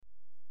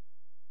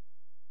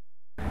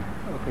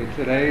Okay,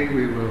 today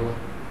we will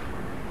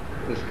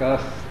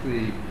discuss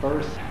the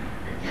first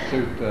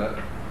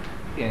sutta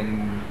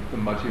in the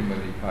Majjhima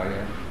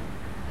Nikaya,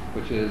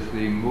 which is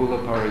the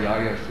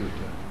Mulapariyaya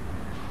Sutta,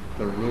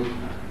 the root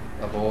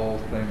of all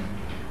things.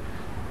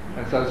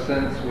 And so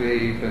since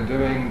we've been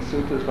doing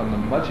suttas from the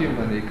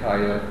Majjhima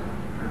Nikaya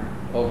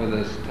over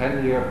this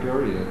 10-year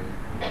period,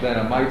 then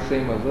it might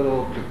seem a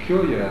little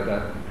peculiar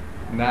that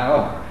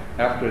now,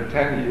 after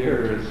 10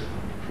 years,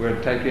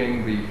 we're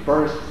taking the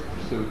first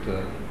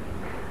sutta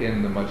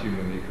in the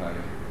Majjhima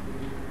Nikaya.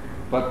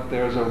 But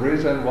there's a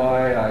reason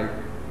why I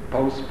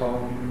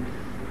postponed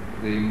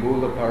the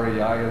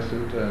Mulapariyaya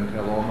Sutta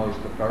until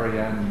almost the very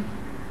end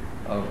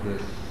of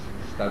this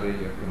study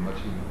of the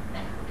Majjhima.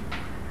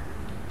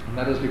 And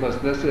that is because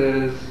this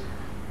is,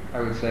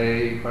 I would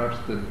say, perhaps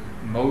the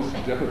most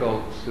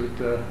difficult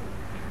sutta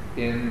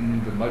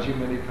in the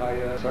Majjhima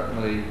Nikaya,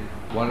 certainly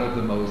one of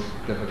the most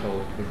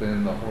difficult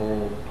within the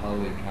whole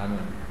Pali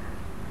Canon.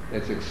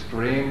 It's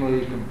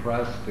extremely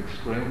compressed,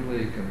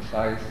 extremely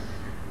concise,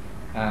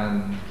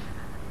 and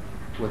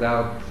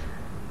without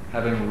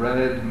having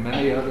read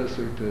many other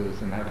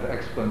suttas and have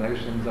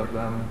explanations of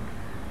them,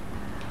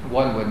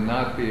 one would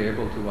not be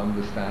able to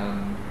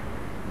understand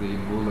the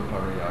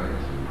Mulapariyaya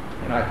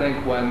Sutta. And I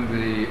think when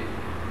the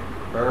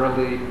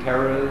early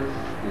Theras,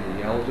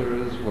 the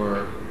elders,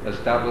 were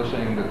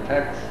establishing the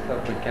text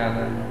of the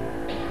canon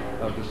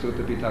of the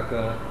Sutta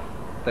Pitaka,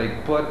 they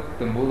put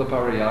the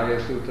Mulapariyaya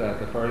Sutta at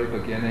the very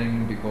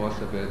beginning because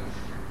of its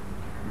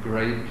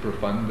great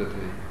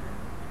profundity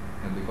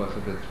and because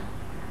of its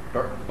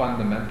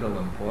fundamental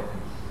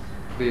importance.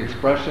 The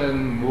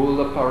expression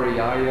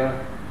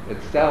Mulapariyaya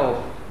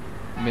itself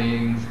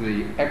means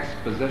the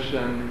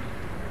exposition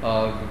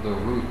of the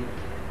root,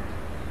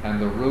 and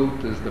the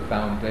root is the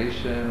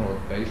foundation or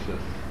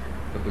basis,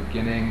 the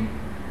beginning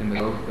in the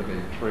growth of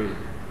a tree.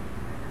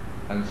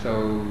 And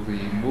so the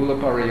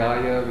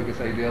Mulapariyaya, we could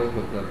say, deals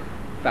with the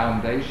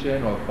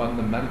foundation or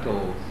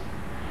fundamentals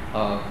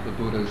of the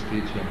Buddha's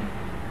teaching.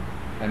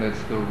 And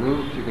it's the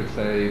root, you could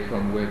say,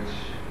 from which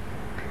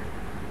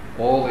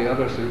all the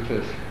other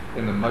suttas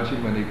in the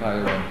Majjhima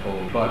Nikaya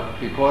unfold. But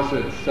because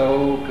it's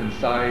so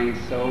concise,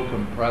 so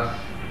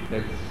compressed,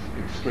 it's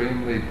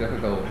extremely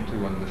difficult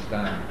to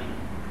understand.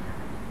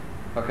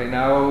 Okay,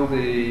 now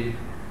the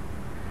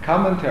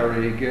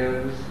commentary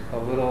gives a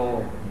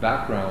little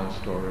background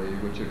story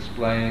which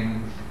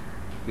explains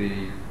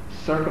the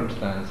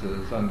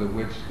circumstances under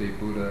which the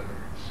Buddha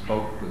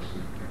spoke the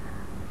sutta.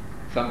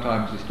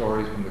 Sometimes the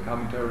stories from the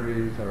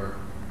commentaries are,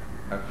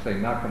 I have to say,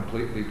 not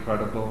completely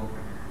credible,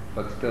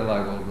 but still I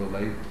will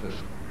relate this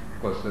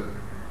because it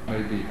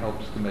maybe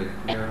helps to make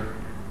clear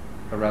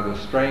a rather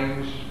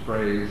strange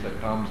phrase that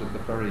comes at the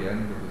very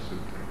end of the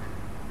sutta.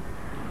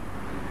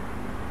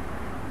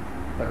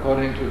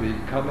 According to the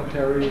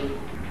commentary,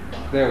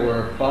 there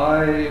were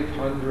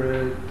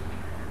 500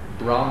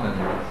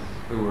 Brahmins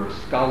who were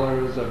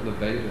scholars of the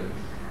Vedas,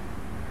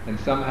 and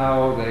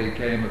somehow they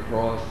came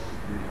across,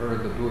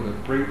 heard the Buddha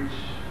preach,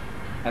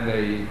 and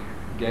they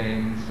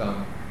gained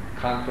some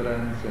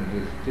confidence in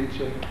his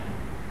teaching,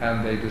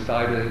 and they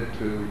decided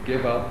to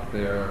give up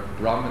their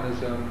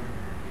Brahmanism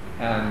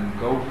and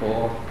go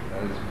forth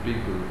as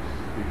Bhikkhus,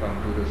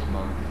 become Buddhist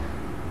monks.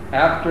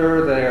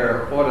 After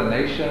their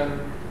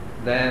ordination,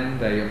 then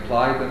they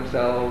applied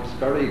themselves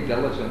very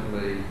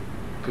diligently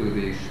to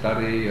the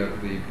study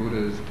of the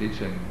Buddha's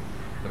teachings,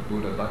 the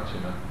Buddha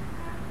Vachana.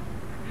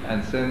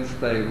 And since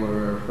they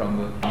were from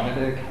the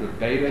Brahminic, the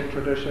Vedic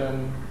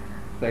tradition,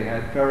 they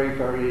had very,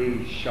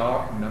 very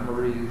sharp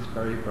memories,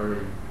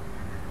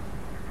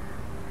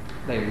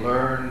 they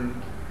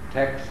learned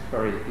texts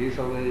very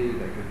easily,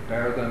 they could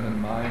bear them in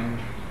mind,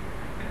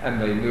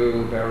 and they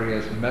knew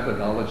various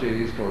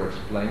methodologies for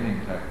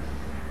explaining texts.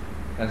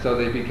 And so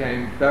they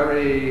became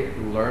very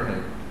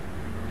learned,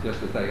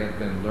 just as they had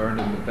been learned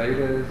in the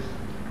Vedas,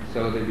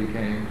 so they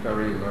became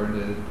very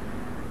learned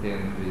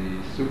in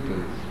the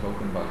suttas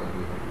spoken by the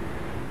Buddha.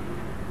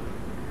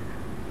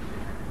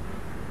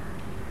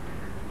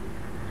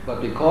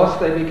 But because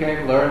they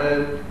became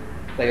learned,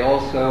 they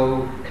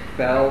also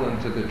fell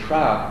into the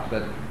trap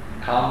that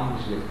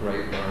comes with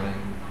great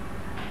learning,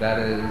 that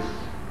is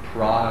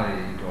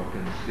pride or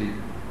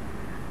conceit.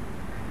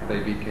 They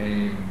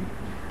became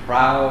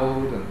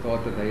proud and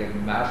thought that they had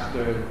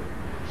mastered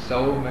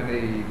so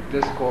many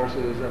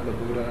discourses of the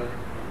Buddha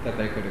that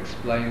they could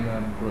explain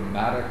them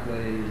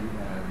grammatically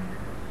and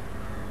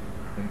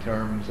in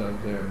terms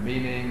of their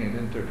meaning and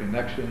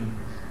interconnections.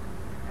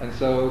 And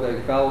so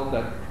they felt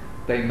that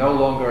they no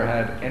longer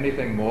had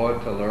anything more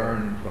to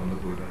learn from the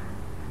Buddha.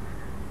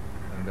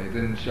 And they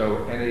didn't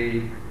show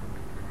any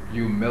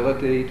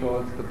humility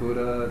towards the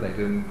Buddha. They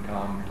didn't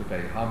come to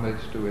pay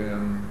homage to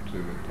him,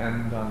 to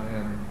attend on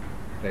him.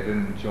 They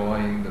didn't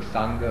join the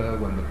Sangha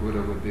when the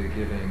Buddha would be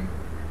giving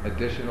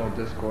additional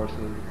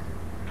discourses.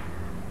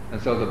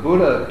 And so the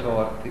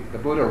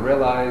Buddha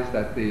realized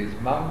that these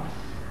monks,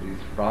 these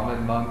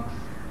Brahmin monks,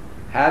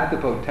 had the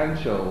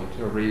potential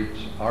to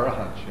reach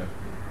arahatship,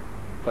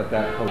 but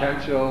that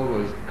potential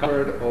was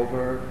covered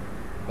over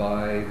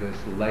by this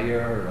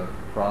layer of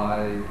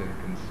pride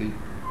and conceit.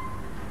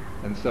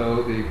 And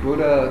so the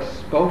Buddha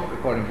spoke,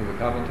 according to the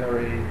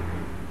commentary,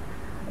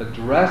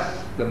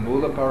 addressed the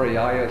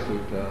Mulapariyaya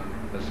Sutta,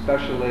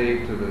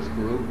 especially to this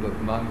group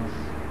of monks,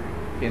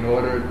 in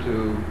order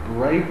to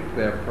break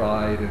their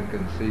pride and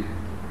conceit.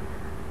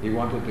 He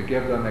wanted to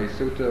give them a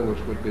sutta which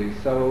would be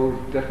so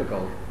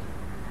difficult,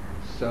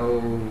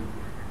 so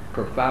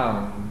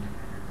profound,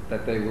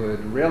 that they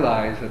would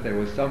realize that there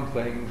were some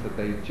things that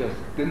they just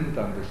didn't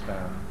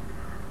understand.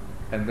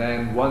 And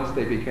then once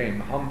they became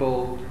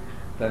humbled,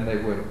 then they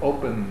would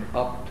open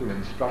up to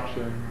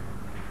instruction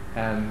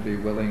and be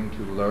willing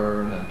to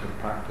learn and to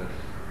practice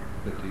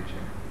the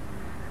teaching.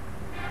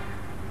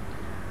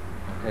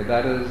 Okay,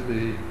 that is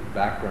the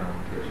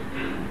background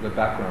teaching, the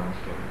background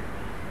story.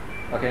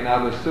 Okay,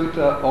 now the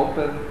sutta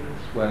opens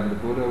when the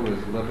Buddha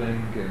was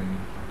living in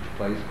a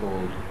place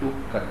called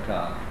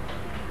Ukkata,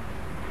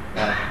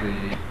 at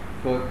the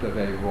foot of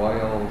a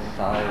royal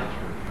sal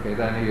tree. Okay,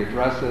 then he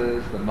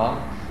addresses the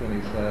monks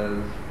and he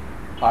says,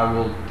 I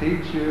will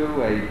teach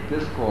you a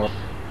discourse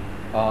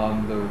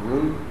on the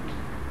root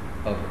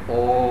of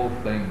all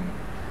things.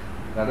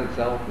 That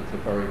itself is a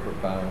very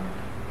profound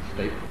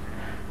statement.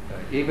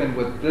 Even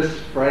with this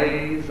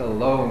phrase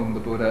alone, the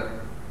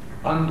Buddha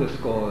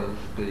underscores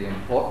the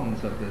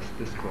importance of this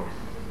discourse.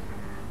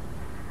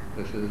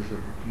 This is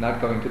not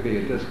going to be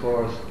a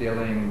discourse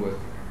dealing with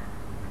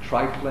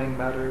trifling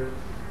matters,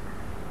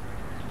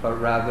 but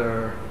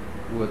rather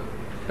with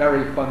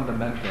very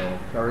fundamental,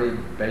 very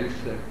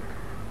basic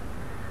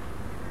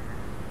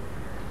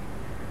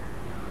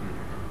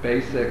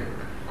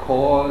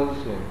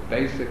cause or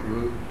basic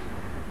root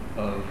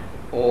of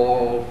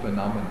all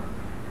phenomena.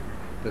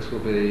 This will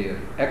be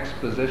an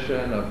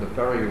exposition of the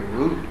very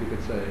root, we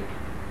could say,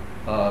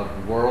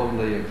 of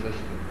worldly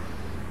existence.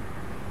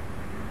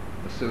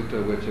 A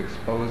sutta which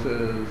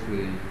exposes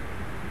the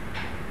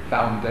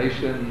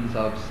foundations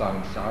of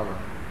samsara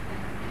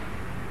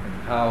and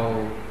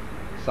how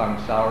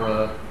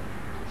samsara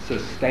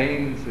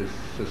is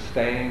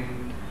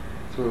sustained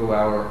through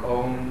our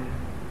own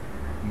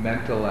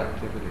mental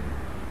activity.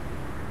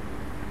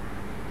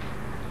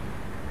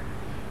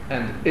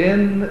 And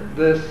in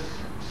this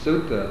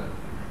sutta,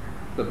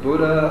 the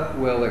Buddha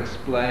will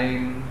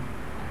explain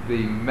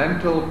the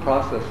mental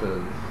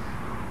processes,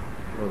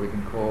 or we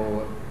can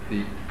call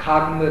the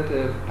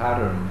cognitive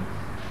patterns,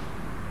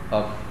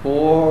 of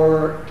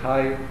 4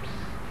 types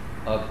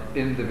of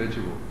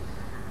individuals.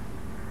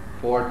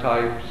 4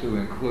 types who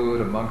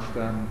include amongst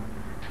them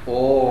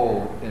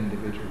all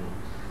individuals.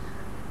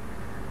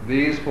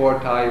 These 4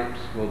 types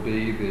will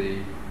be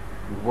the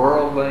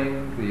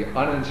worldling, the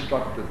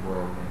uninstructed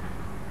worldling.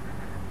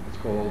 It's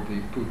called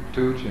the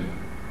Puttujin,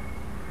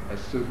 a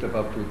sutta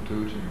of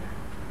Puttujin.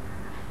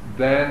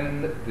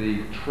 Then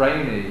the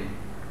trainee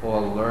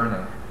or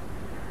learner,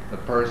 the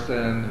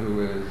person who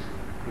has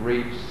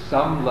reached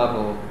some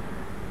level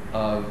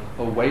of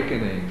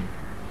awakening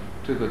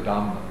to the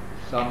Dhamma,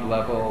 some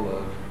level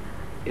of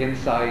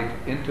insight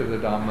into the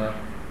Dhamma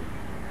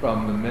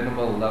from the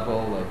minimal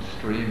level of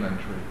stream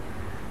entry,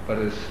 but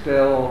is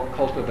still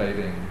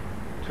cultivating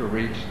to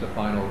reach the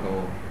final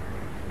goal.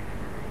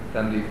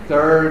 Then the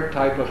 3rd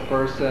type of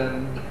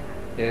person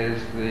is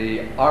the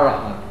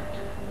Arahant,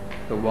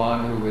 the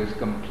one who has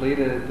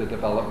completed the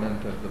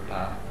development of the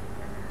path.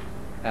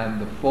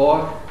 And the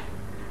 4th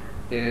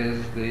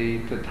is the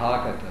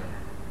Tathagata,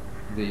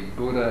 the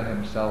Buddha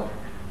himself,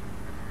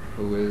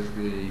 who is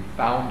the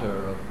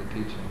founder of the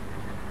teaching.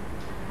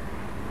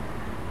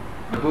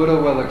 The Buddha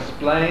will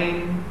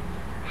explain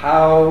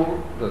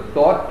how the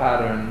thought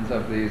patterns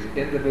of these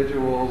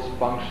individuals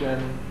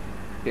function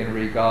in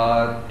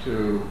regard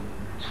to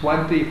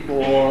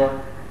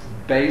 24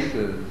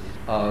 bases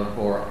of,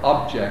 or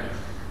objects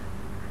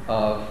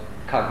of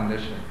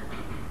cognition,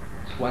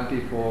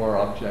 24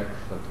 objects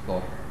of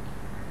thought.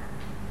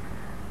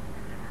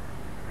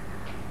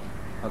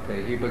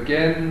 Okay, he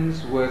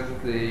begins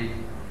with the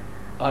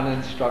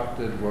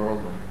uninstructed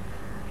worldling.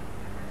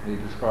 He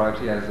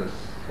has a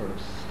sort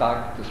of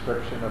stock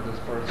description of this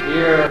person.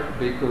 Here,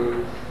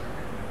 bhikkhus,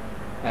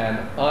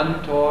 an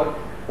untaught,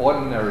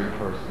 ordinary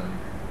person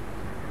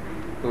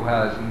who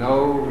has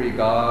no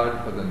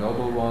regard for the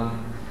noble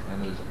ones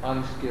and is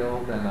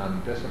unskilled and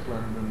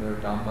undisciplined in their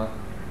Dhamma,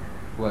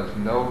 who has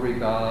no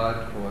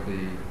regard for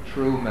the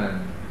true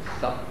men,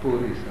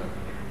 sappurisa,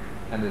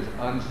 and is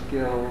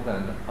unskilled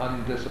and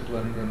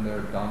undisciplined in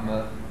their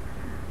Dhamma,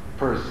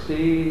 first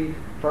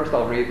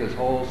I'll read this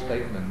whole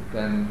statement,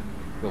 then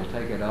we'll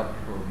take it up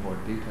for a more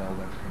detailed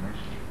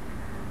explanation.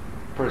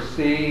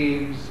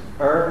 Perceives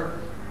earth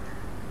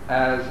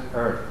as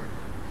earth.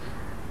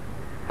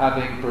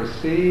 Having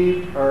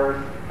perceived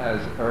earth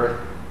as earth,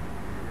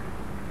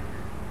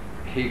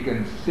 he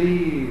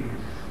conceives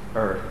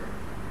earth.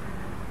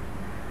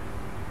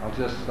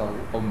 I'll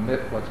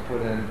omit what's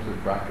put into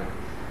brackets.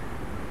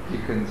 He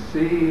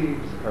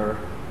conceives earth.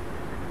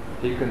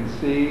 He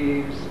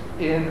conceives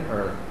in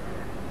earth.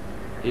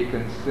 He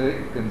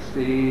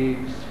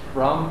conceives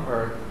from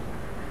earth.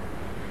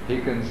 He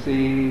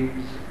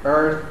conceives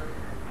earth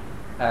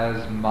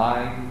as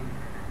mind,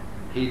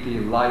 he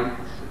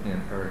delights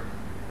in earth.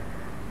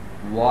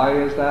 Why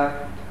is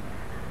that?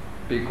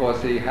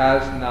 Because he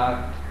has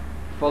not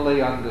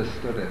fully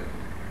understood it,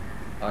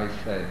 I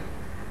say.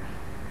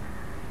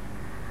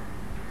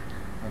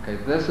 Okay,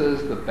 this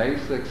is the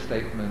basic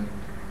statement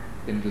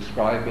in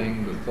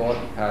describing the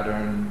thought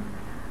pattern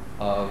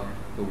of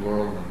the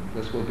worldling.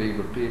 This will be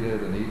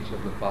repeated in each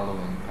of the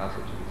following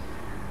passages.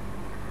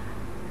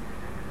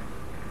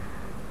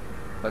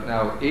 But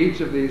now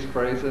each of these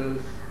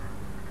phrases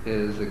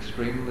is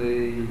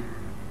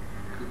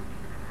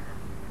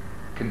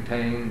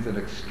contains an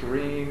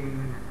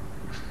extreme,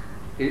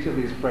 each of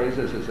these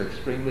phrases is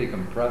extremely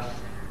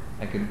compressed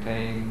and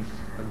contains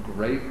a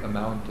great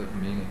amount of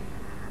meaning.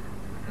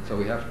 And so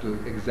we have to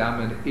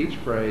examine each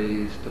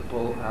phrase to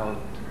pull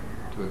out,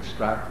 to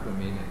extract the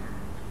meaning.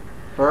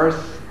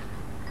 First,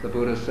 the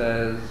Buddha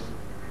says,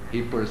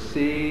 he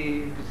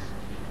perceives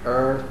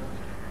earth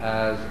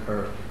as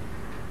earth.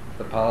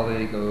 The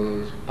Pali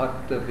goes,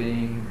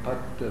 pattaving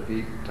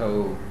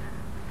pattavito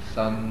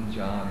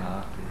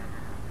sanjanati.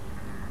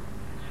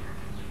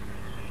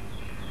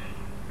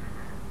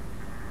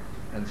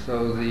 And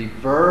so the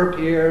verb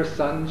here,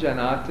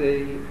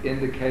 sanjanati,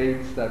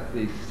 indicates that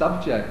the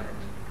subject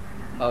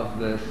of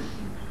this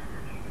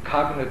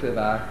cognitive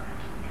act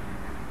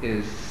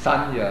is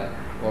sanya,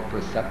 or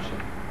perception.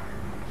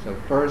 So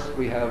first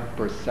we have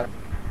perception.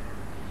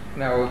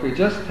 Now if we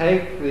just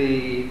take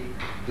the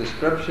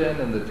description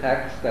in the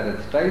text at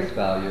its face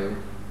value,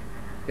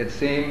 it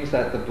seems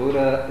that the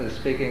Buddha is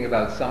speaking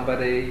about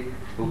somebody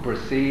who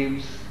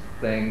perceives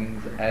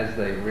things as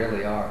they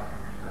really are.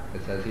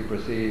 It says he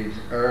perceives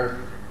earth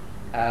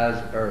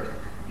as earth.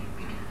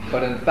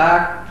 But in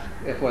fact,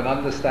 if one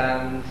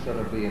understands sort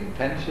of the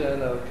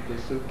intention of the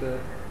sutta,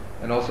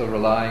 and also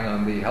relying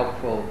on the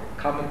helpful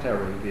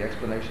commentary, the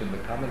explanation, the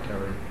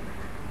commentary,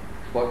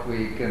 what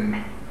we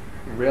can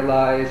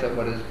realize that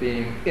what is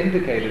being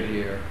indicated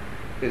here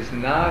is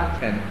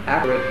not an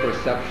accurate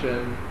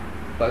perception,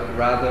 but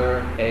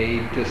rather a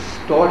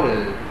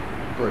distorted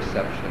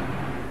perception.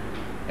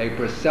 A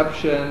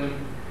perception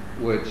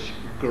which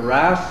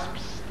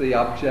grasps the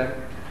object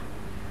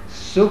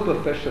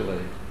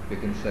superficially, we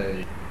can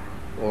say,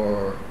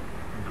 or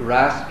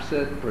grasps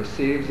it,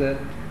 perceives it,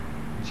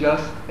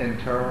 just in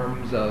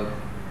terms of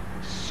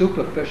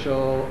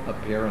superficial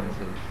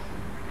appearances.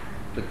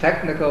 The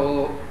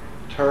technical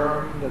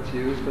term that's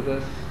used for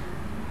this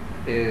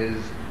is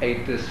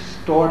a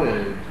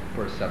distorted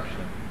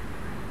perception.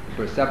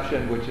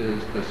 Perception which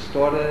is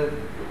distorted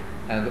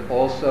and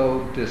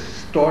also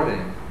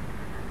distorting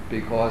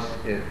because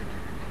it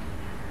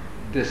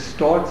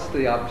distorts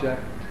the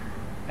object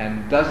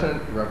and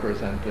doesn't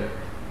represent it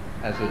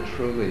as it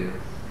truly is.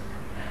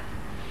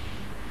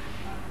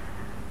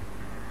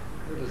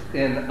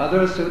 In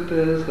other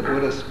suttas, the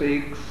Buddha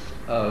speaks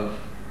of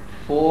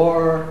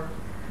 4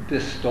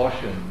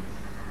 distortions,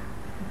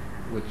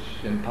 which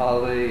in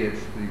Pali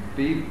it's the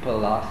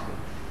vipalasas.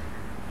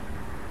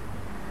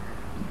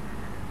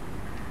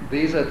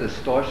 These are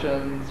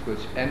distortions which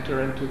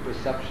enter into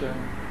perception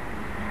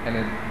and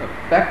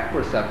affect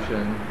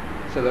perception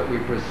so that we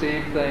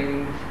perceive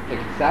things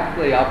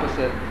exactly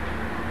opposite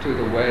to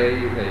the way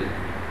they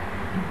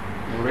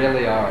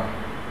really are.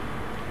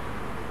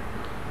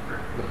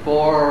 The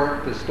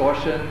 4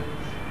 distortions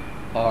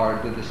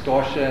are the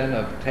distortion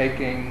of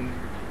taking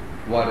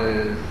what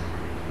is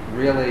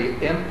really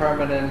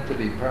impermanent to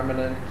be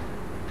permanent,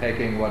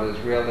 taking what is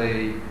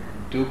really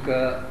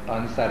dukkha,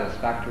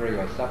 unsatisfactory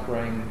or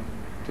suffering,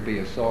 to be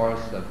a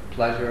source of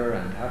pleasure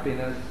and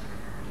happiness,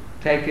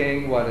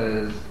 taking what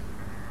is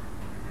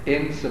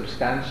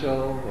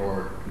insubstantial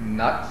or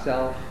not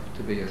self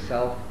to be a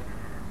self,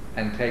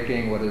 and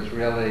taking what is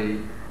really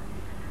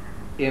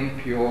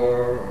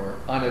impure or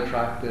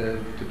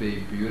unattractive to be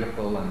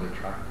beautiful and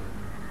attractive.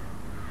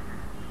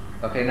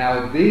 Okay,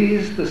 now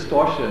these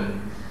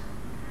distortions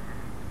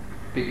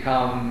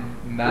become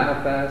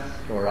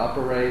manifest or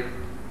operate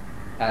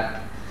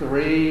at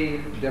 3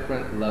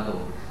 different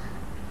levels.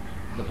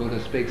 The Buddha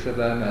speaks of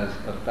them as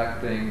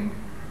affecting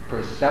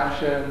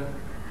perception,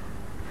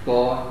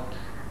 thought,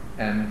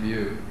 and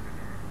view.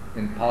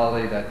 In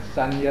Pali, that's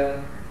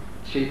sanya,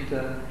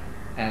 citta,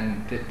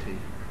 and ditthi.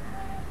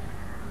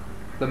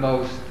 The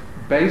most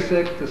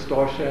basic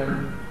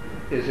distortion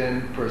is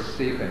in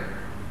perceiving.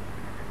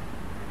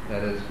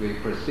 That is, we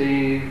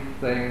perceive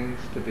things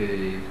to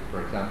be,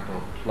 for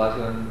example,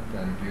 pleasant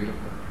and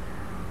beautiful.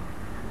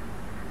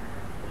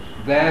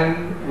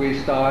 Then we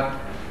start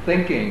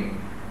thinking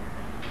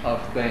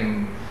of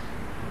things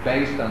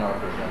based on our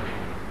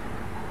perceptions,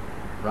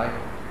 right?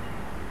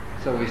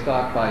 So we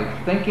start by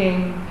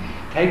thinking,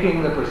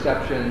 taking the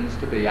perceptions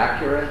to be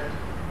accurate,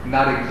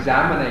 not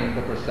examining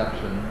the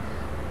perceptions,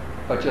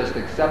 but just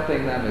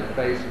accepting them at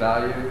face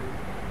value.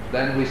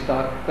 Then we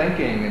start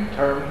thinking in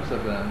terms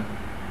of them,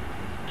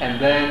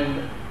 and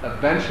then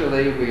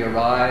eventually we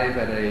arrive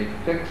at a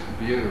fixed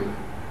view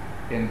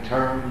in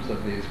terms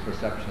of these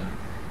perceptions.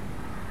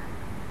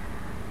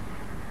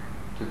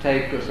 To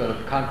take a sort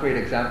of concrete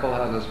example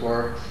how this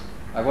works,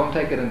 I won't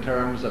take it in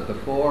terms of the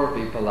four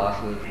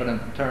vipalasas, but in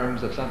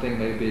terms of something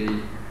maybe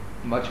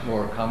much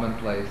more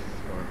commonplace,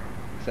 or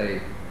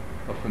say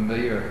a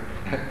familiar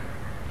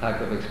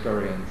type of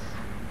experience.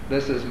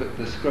 This is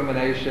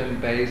discrimination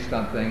based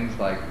on things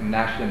like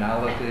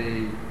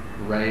nationality,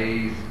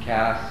 race,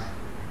 caste.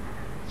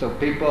 So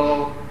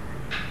people,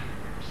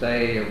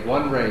 say, of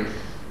one race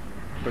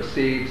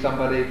perceive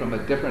somebody from a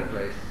different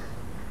race.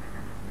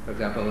 For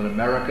example, in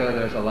America,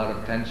 there's a lot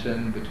of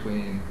tension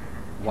between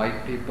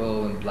white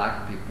people and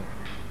black people.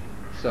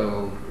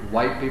 So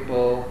white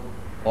people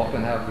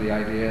often have the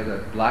idea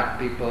that black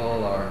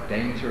people are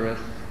dangerous,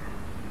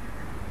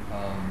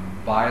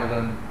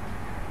 violent,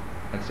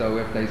 and so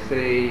if they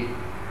see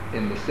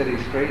in the city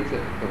streets,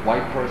 if the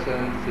white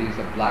person sees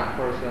a black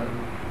person,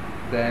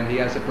 then he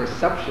has a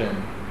perception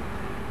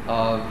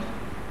of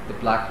the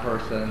black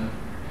person,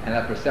 and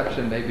that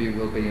perception maybe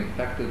will be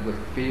infected with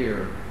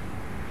fear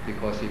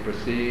because he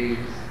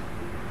perceives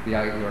the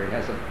idea, or he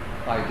has an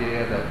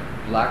idea that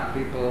black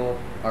people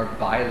are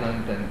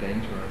violent and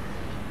dangerous.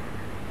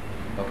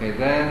 Okay,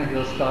 then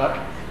he'll start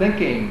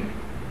thinking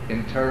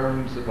in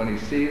terms of when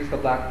he sees the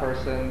black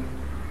person,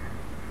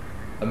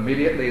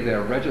 immediately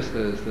there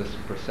registers this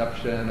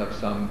perception of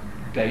some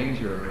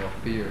danger or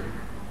fear.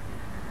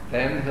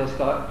 Then he'll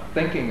start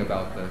thinking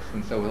about this,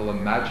 and so he'll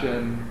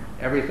imagine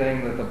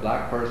everything that the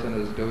black person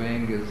is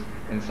doing is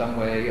in some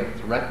way a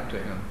threat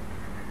to him.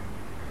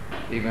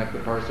 Even if the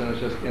person is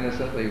just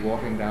innocently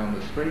walking down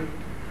the street,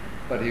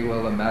 but he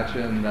will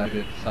imagine that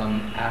it's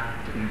some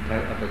act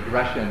of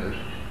aggression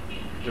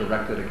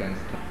directed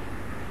against him.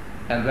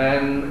 And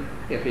then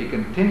if he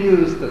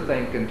continues to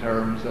think in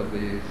terms of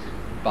these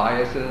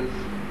biases,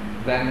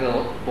 then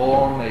he'll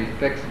form a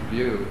fixed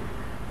view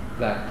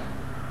that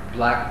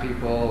black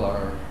people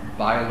are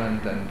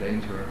violent and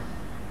dangerous.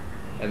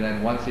 And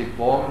then once he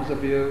forms a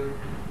view,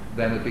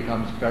 then it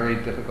becomes very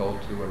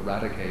difficult to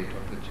eradicate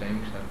or to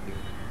change that view.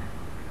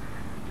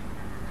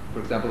 For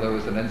example, there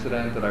was an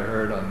incident that I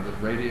heard on the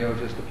radio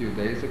just a few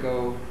days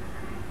ago.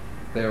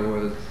 There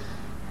was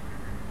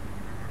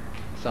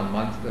some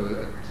months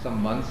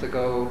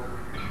ago,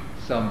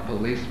 some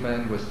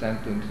policemen were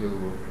sent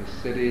into a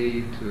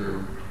city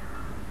to,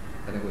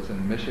 I think it was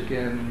in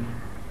Michigan,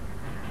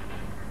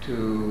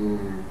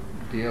 to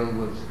deal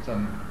with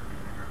some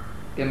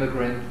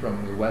immigrant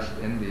from the West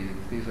Indies.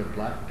 These are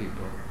black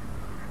people.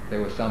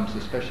 There was some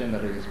suspicion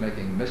that he was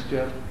making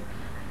mischief,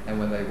 and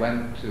when they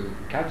went to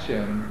catch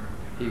him,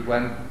 he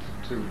went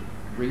to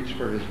reach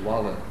for his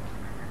wallet.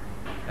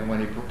 And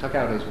when he took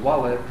out his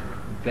wallet,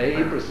 they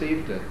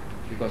perceived it,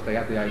 because they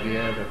had the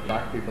idea that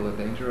black people are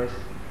dangerous,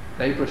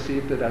 they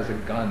perceived it as a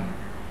gun.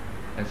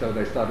 And so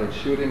they started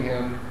shooting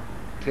him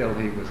till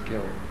he was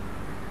killed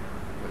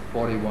with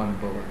 41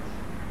 bullets.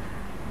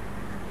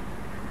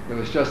 It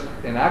was just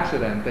an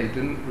accident. They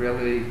didn't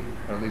really,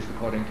 or at least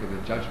according to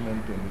the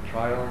judgment in the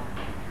trial,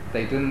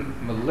 they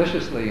didn't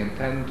maliciously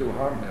intend to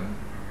harm him,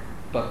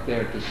 but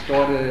their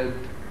distorted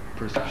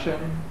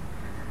perception,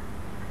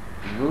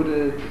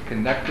 rooted,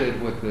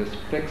 connected with this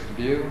fixed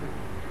view,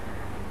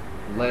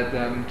 led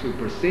them to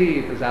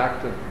perceive his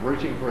act of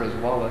reaching for his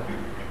wallet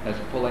as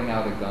pulling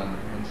out a gun,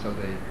 and so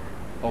they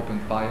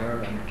opened fire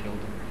and killed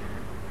him.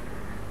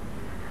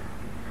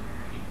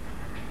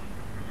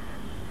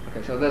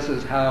 Okay, so this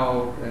is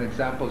how an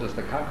example, just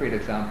a concrete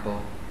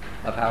example,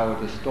 of how a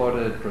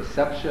distorted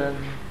perception,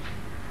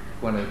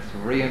 when it's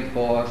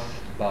reinforced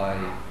by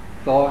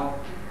thought,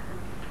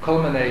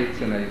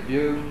 culminates in a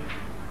view,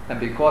 and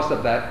because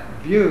of that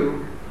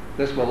view,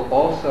 this will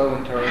also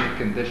in turn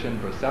condition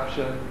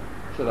perception,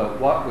 so that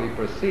what we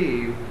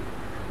perceive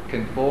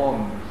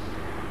conforms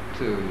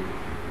to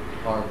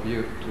our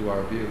view.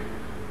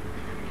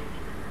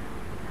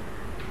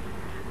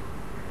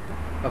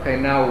 Okay,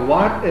 now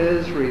what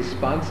is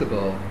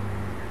responsible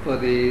for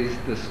these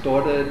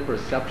distorted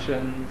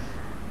perceptions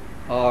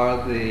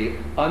are the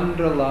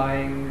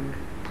underlying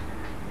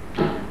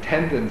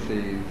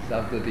tendencies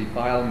of the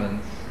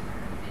defilements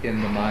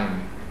in the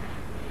mind.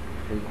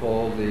 We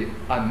call the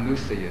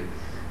anusayas,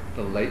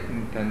 the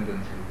latent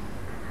tendencies.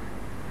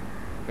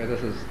 Okay,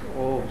 this is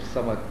all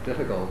somewhat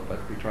difficult, but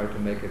we try to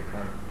make it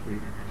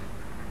concrete.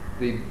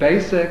 The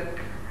basic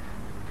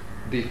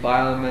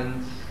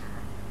defilements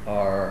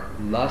are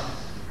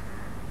lust,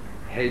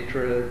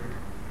 hatred,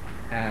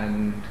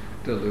 and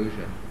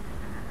delusion.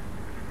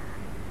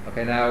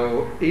 Okay,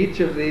 now each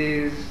of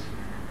these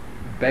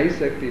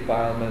basic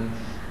defilements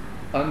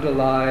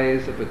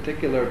underlies a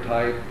particular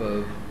type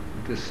of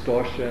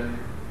distortion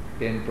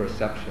in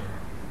perception.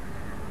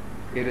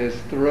 It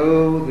is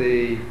through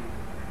the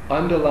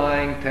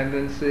underlying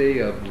tendency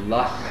of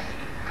lust,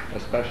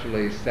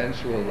 especially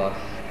sensual lust,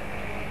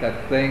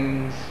 that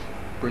things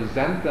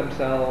present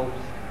themselves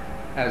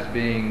as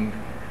being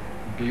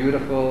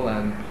beautiful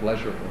and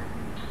pleasurable.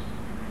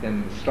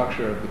 In the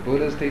structure of the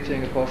Buddha's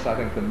teaching, of course, I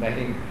think the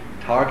main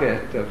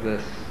target of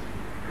this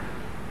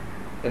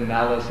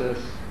analysis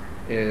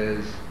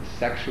is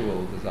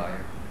sexual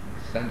desire,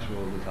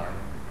 sensual desire.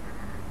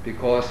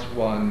 Because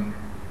one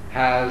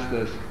has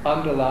this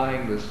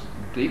underlying, this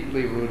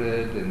deeply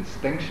rooted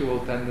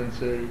instinctual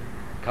tendency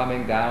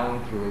coming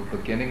down through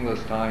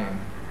beginningless time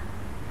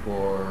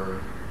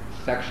for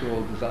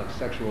sexual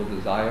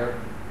desire.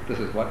 This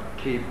is what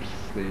keeps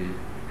the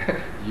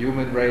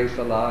human race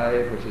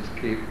alive, which has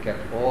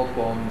kept all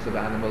forms of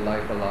animal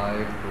life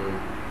alive through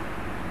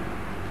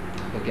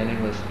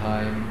beginningless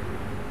time.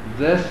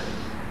 This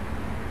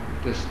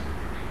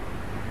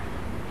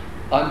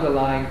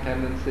underlying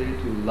tendency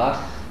to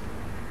lust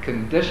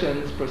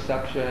conditions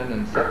perception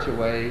in such a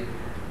way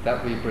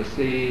that we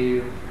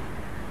perceive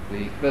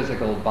the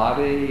physical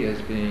body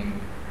as being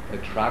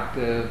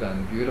attractive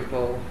and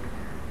beautiful,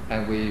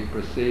 and we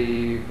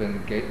perceive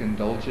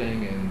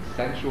indulging in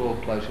sensual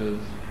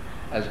pleasures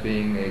as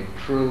being a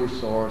true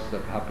source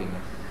of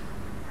happiness.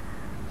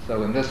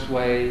 So in this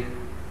way,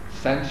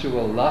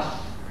 sensual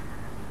lust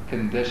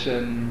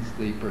conditions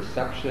the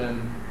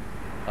perception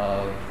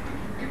of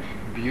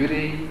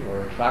beauty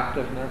or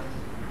attractiveness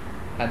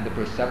and the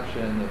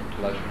perception of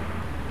pleasure.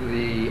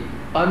 The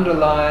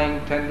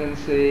underlying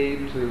tendency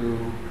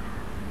to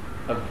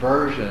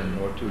aversion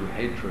or to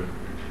hatred,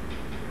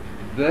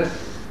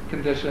 this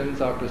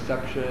conditions our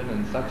perception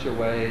in such a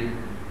way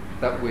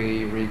that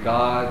we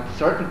regard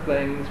certain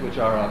things which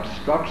are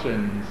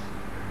obstructions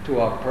to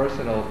our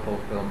personal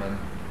fulfillment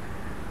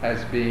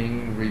as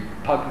being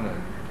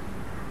repugnant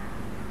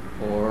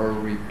or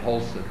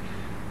repulsive.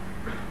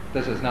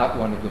 This is not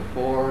one of the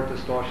four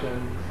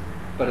distortions,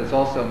 but it's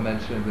also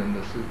mentioned in the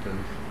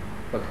suttas,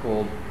 what's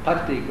called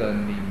patika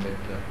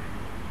nimitta,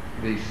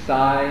 the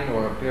sign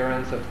or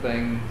appearance of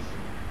things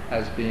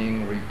as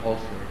being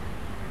repulsive.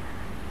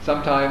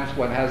 Sometimes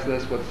one has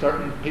this with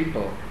certain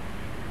people.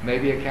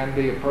 Maybe it can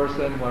be a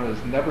person one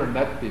has never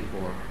met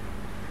before,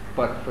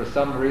 but for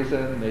some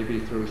reason, maybe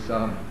through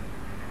some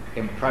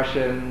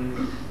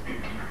impressions,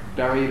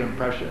 buried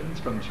impressions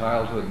from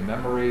childhood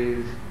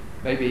memories,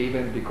 maybe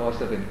even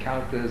because of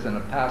encounters in a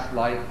past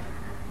life,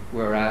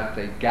 we're at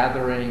a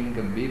gathering,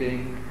 a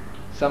meeting,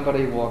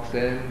 somebody walks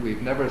in,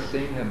 we've never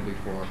seen him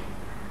before,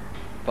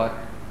 but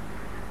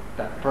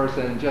that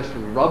person just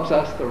rubs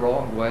us the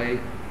wrong way,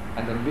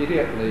 and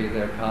immediately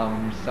there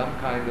comes some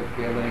kind of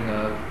feeling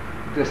of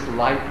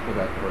dislike for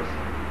that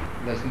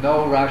person. There's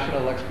no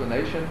rational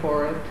explanation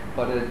for it,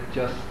 but it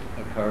just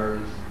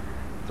occurs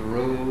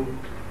through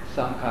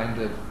some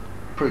kind of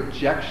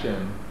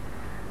projection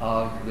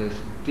of this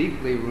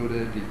deeply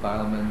rooted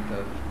defilement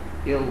of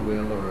ill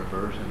will or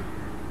aversion.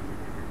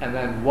 And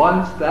then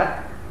once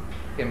that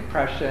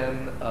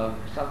impression of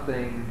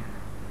something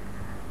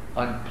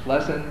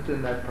unpleasant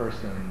in that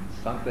person,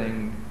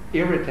 something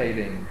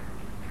irritating,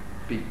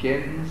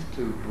 begins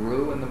to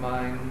brew in the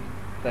mind,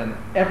 then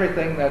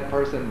everything that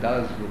person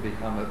does will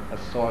become a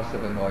source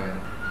of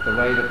annoyance. The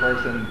way the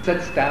person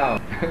sits down.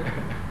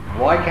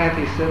 Why can't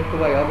he sit the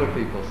way other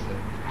people sit?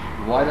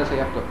 Why does he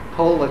have to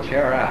pull the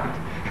chair out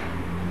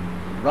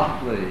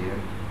roughly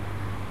and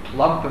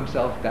plump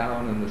himself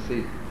down in the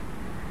seat?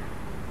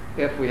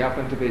 If we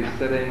happen to be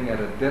sitting at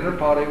a dinner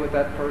party with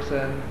that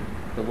person,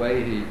 the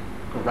way he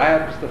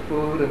grabs the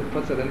food and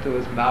puts it into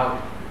his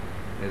mouth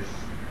is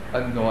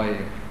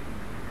annoying.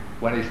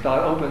 When he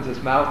opens his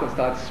mouth and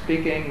starts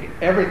speaking,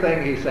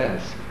 everything he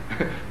says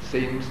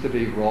seems to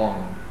be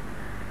wrong.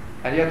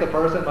 And yet the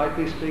person might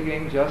be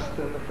speaking just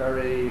in a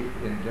very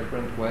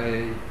indifferent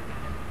way.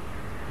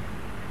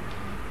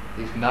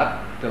 He's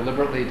not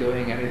deliberately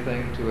doing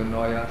anything to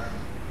annoy us,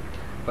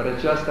 but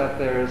it's just that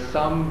there is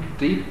some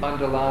deep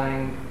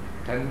underlying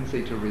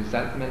tendency to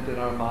resentment in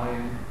our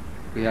mind.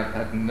 We have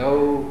had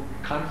no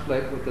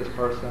conflict with this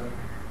person,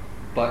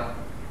 but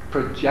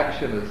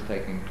projection is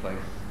taking place,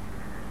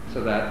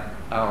 so that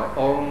our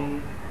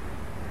own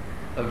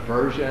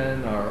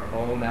aversion, our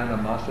own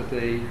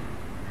animosity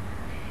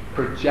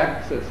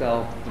projects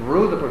itself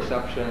through the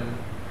perception,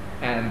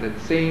 and it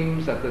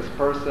seems that this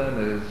person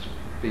is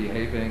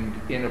behaving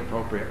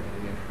inappropriately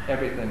in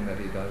everything that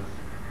he does.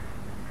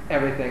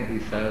 Everything he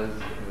says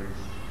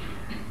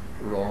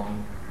is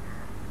wrong,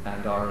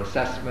 and our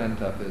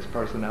assessment of his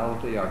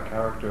personality, our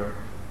character,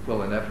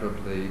 will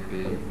inevitably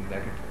be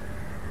negative.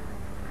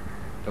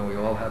 Don't we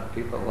all have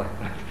people like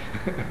that?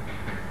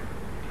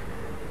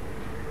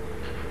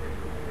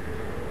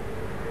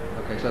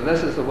 Okay, so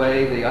this is the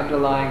way the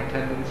underlying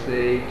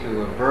tendency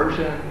to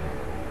aversion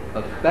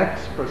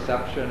affects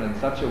perception in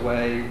such a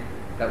way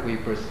that we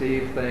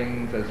perceive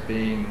things as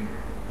being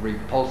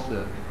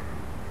repulsive,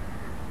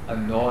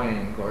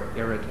 annoying, or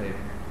irritating.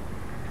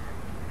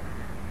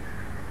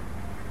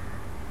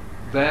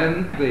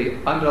 Then the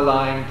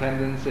underlying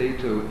tendency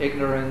to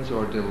ignorance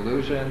or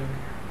delusion,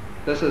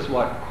 this is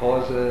what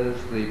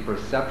causes the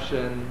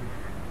perception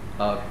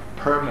of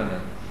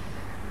permanence,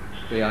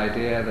 the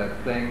idea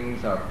that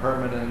things are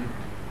permanent,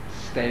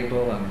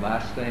 stable, and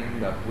lasting,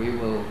 that we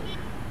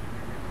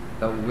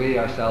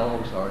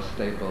ourselves are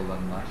stable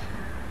and lasting.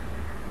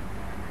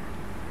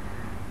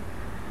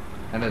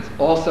 And it's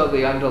also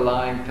the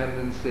underlying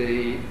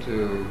tendency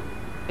to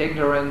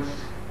ignorance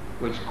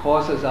which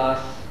causes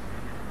us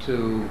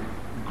to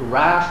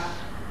grasp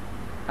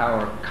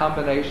our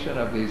combination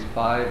of these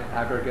five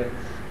aggregates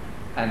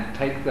and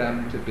take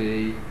them to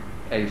be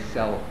a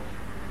self,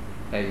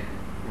 a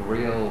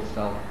real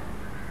self.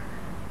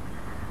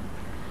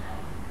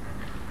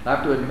 I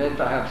have to admit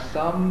I have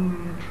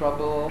some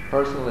trouble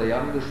personally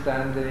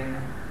understanding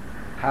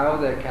how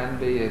there can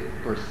be a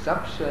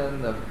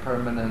perception of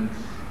permanence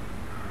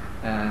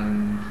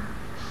and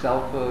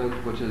selfhood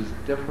which is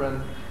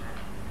different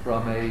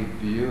from a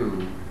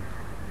view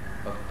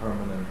of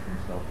permanence and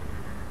selfhood.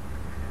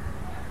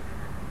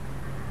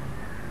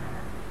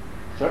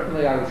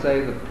 Certainly I would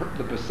say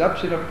the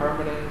perception of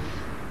permanence,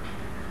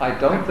 I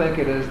don't think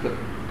it is the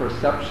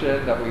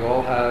perception that we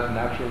all have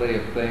naturally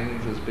of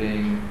things as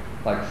being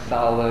like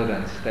solid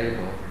and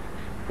stable.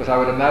 Because I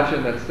would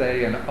imagine that,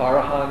 say, an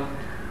arahant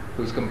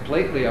who's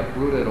completely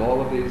uprooted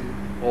all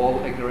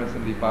ignorance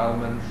and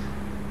defilements,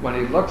 when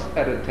he looks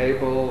at a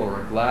table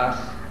or a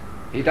glass,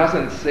 he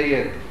doesn't see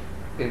it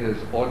in his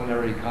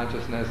ordinary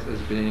consciousness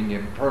as being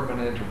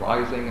impermanent,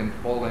 rising and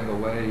falling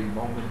away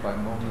moment by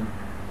moment.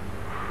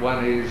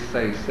 When he's,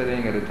 say,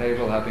 sitting at a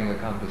table having a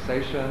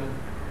conversation,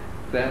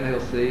 then he'll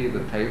see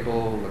the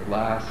table, the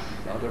glass,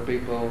 other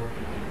people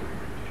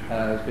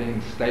as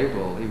being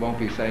stable. He won't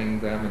be saying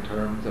them in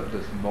terms of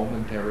this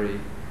momentary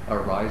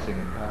arising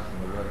and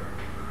passing away.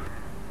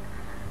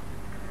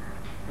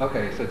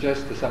 Okay, so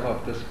just to sum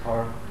up this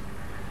part,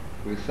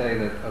 we say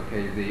that,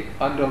 okay, the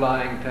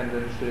underlying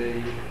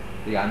tendency,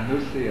 the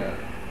anusaya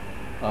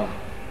of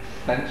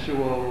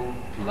sensual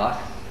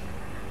lust,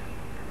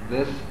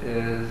 this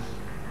is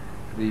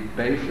the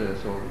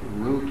basis or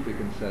root, we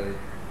can say,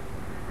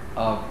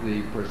 of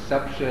the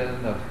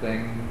perception of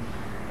things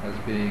as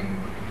being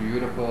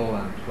beautiful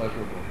and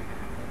pleasurable.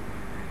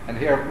 And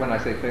here, when I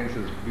say things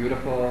as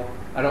beautiful,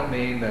 I don't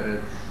mean that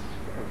it's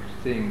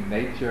seeing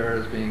nature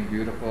as being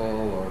beautiful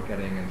or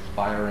getting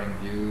inspiring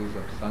views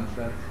of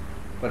sunsets,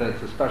 but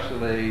it's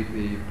especially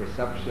the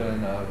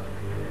perception of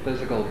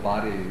physical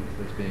bodies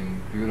as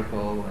being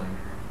beautiful and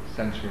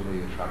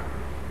sensually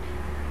attractive.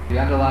 The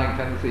underlying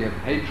tendency of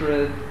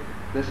hatred,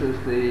 this is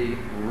the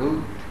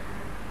root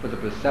for the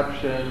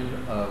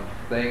perception of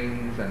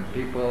things and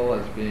people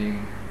as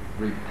being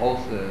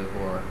repulsive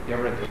or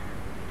irritating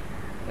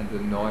and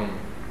annoying.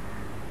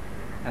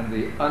 And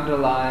the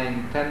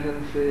underlying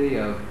tendency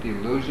of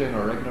delusion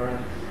or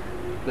ignorance,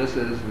 this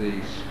is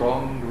the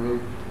strong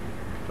root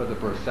for the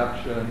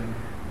perception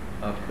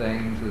of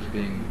things as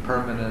being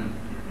permanent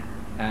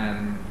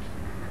and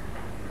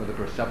for the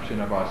perception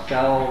of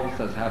ourselves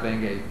as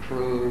having a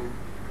true,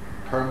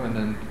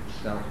 permanent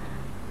self.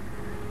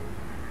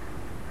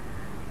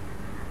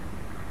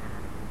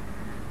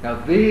 Now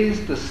these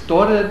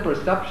distorted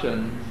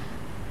perceptions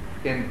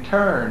in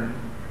turn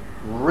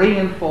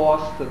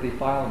reinforce the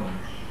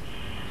defilements.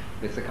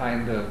 It's a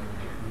kind of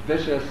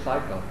vicious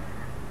cycle,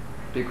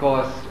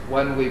 because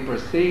when we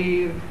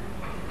perceive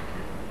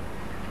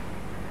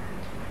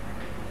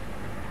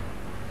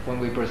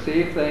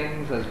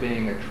things as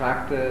being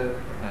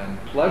attractive and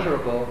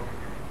pleasurable,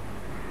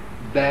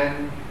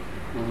 then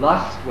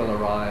lust will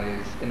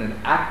arise in an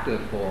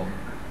active form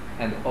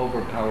and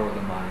overpower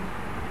the mind.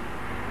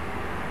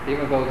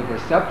 Even though the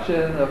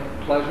perception of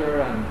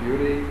pleasure and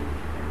beauty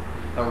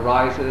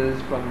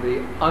arises from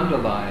the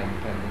underlying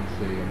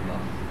tendency of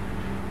lust.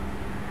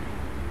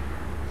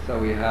 So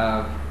we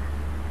have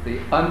the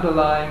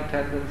underlying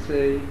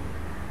tendency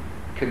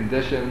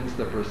conditions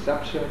the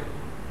perception,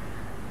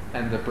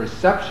 and the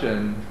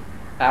perception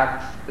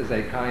acts as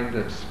a kind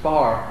of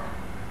spark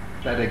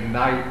that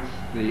ignites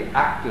the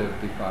active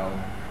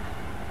defilement,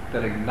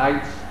 that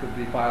ignites the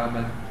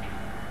defilement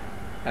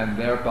and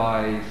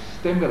thereby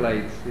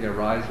stimulates the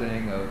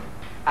arising of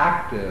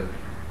active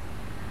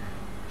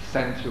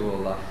sensual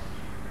lust.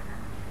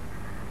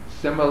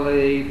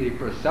 Similarly, the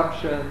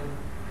perception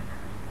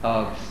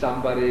of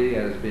somebody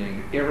as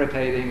being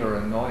irritating or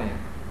annoying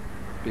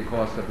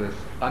because of this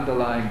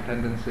underlying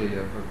tendency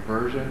of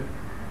aversion.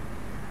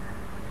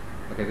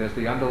 Okay, there's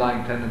the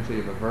underlying tendency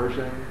of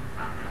aversion.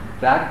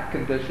 That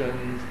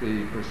conditions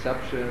the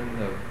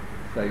perception of,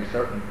 say,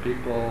 certain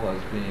people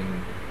as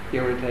being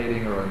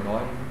irritating or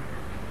annoying.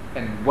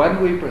 And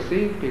when we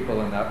perceive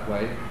people in that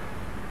way,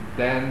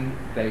 then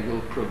they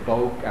will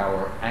provoke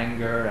our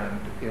anger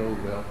and ill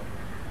will.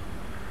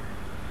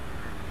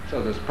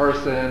 So this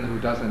person who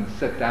doesn't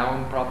sit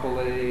down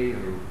properly,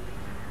 who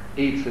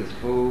eats his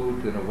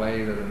food in a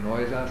way that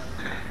annoys us,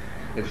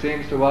 it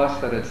seems to us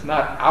that it's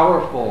not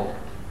our fault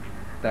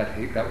that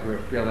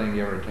we're feeling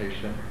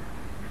irritation.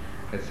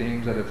 It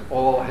seems that it's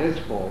all his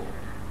fault,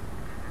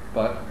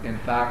 but in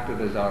fact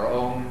it is our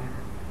own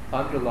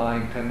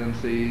underlying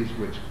tendencies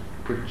which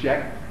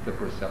project the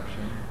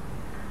perception,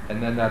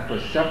 and then that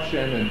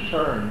perception in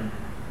turn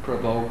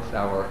provokes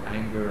our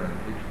anger and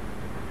hatred.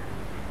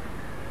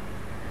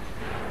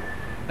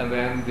 And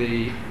then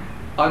the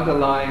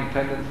underlying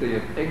tendency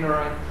of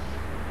ignorance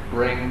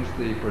brings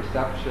the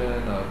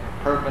perception of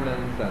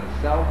permanence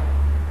and self,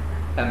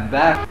 and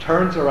that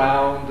turns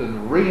around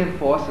and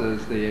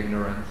reinforces the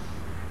ignorance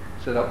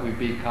so that we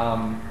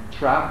become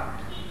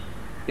trapped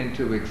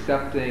into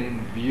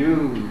accepting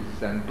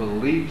views and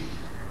beliefs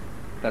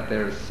that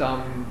there's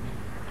some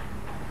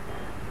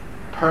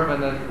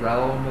permanent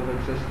realm of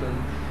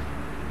existence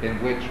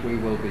in which we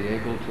will be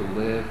able to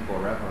live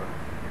forever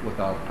with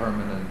our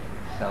permanent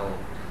selves.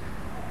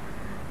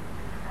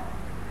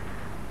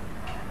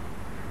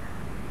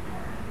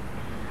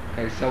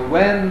 Okay, so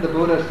when the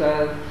Buddha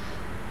says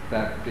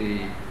that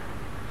the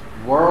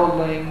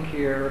worldling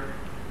here,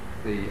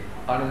 the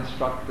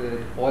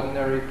uninstructed,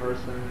 ordinary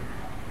person,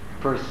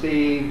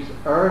 perceives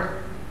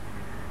earth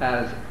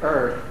as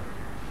earth,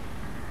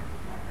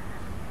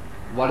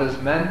 what is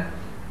meant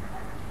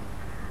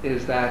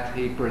is that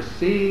he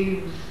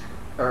perceives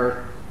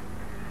earth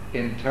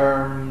in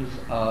terms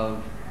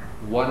of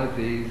one of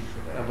these,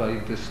 of a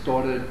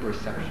distorted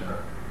perception.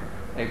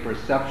 A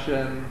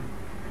perception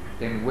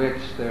in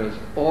which there's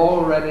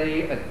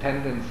already a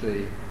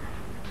tendency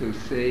to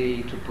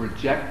see, to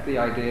project the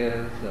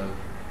ideas of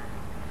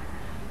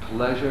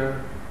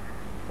pleasure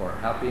or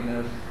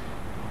happiness,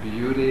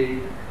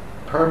 beauty,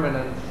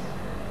 permanence,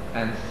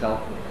 and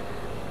selfless.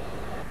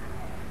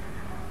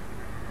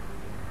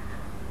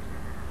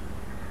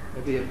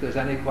 Maybe if there's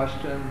any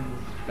questions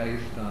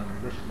based on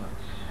this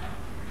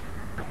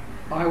much.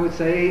 I would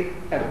say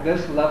at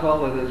this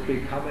level it is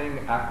becoming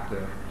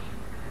active.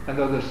 And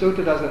though the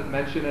sutta doesn't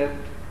mention it,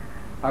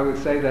 I would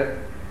say that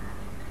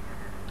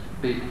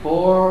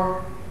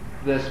before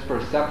this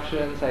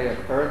perception, say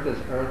of earth as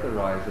earth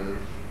arises,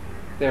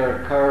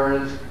 there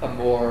occurs a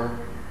more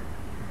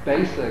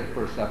basic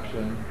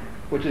perception,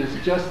 which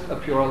is just a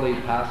purely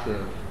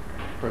passive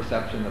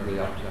perception of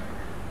the object.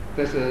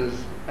 This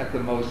is at the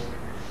most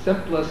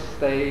simplest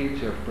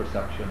stage of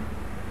perception,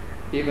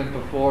 even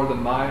before the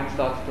mind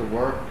starts to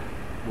work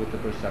with the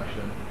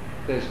perception.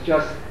 There's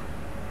just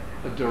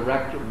a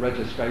direct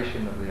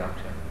registration of the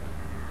object.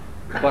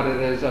 But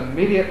it is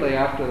immediately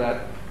after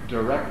that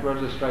direct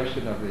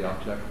registration of the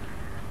object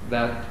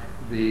that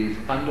these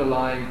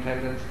underlying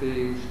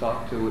tendencies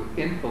start to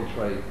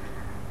infiltrate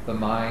the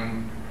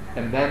mind,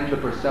 and then the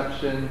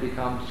perception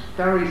becomes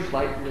very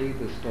slightly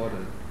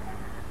distorted.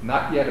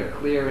 Not yet a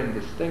clear and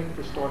distinct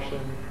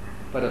distortion,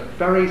 but a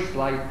very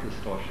slight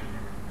distortion.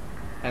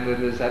 And it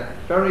is that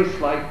very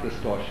slight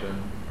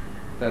distortion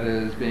that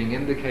is being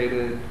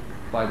indicated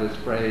by this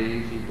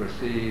phrase, he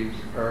perceives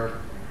earth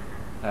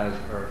as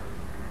earth.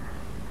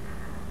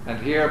 And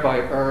here by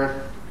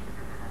earth,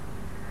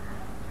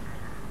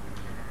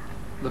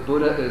 the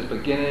Buddha is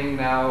beginning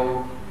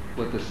now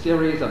with the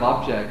series of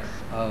objects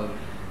of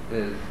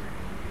his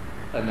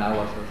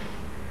analysis.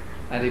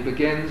 And he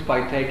begins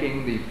by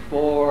taking the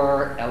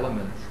four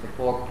elements, the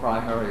four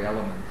primary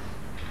elements: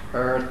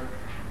 earth,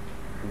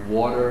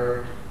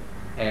 water,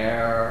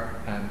 air,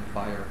 and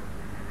fire.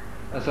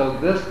 And so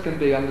this can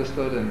be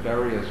understood in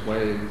various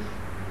ways.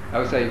 I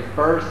would say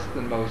first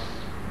and most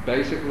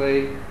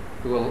basically,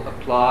 we will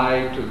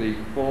apply to the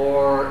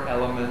four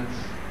elements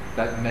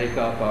that make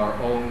up our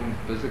own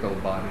physical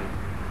body,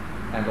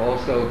 and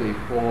also the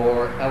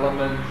four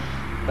elements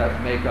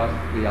that make up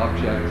the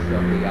objects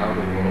of the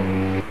outer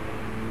world.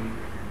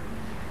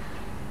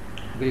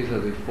 These are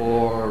the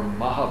four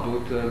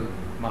Mahabhutas,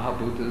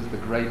 the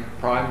great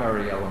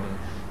primary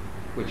elements,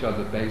 which are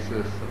the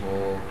basis of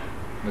all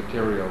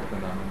material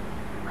phenomena.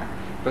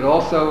 But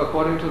also,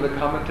 according to the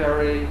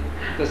commentary,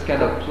 this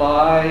can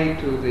apply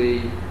to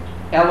the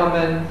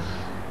elements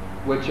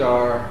which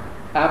are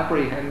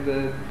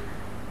apprehended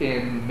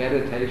in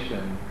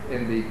meditation,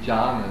 in the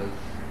jhanas,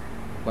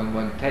 when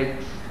one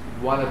takes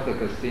one of the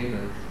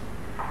kasinas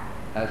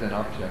as an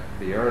object,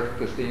 the earth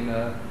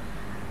kasina,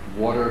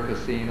 water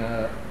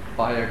kasina,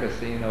 fire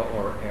kasina,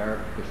 or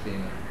air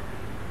kasina.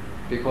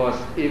 Because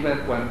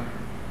even when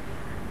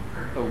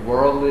a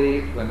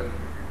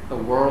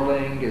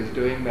worldling is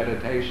doing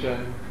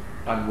meditation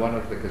on one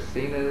of the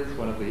kasinas,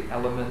 one of the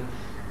elements,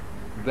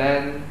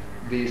 then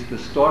these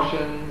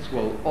distortions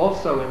will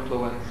also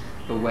influence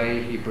the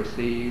way he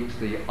perceives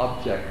the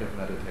object of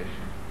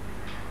meditation.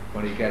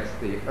 When he gets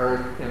the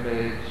earth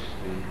image,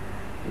 the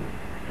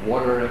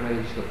water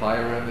image, the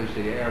fire image,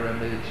 the air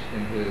image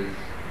in his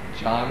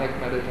jhanic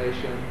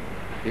meditation,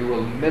 he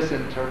will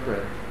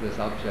misinterpret this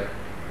object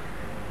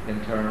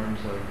in terms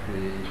of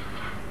the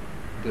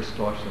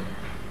distortion.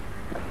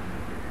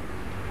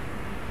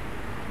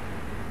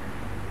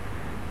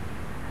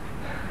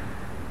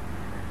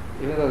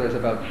 Even though there's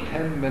about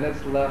 10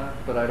 minutes left,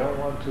 but I don't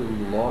want to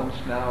launch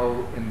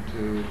now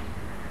into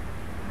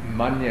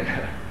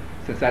Manjana,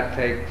 since that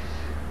takes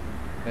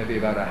maybe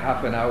about a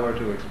half an hour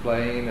to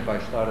explain. If I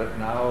start it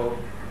now,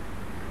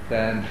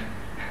 then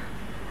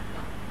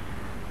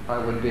I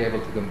wouldn't be able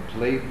to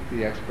complete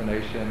the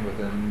explanation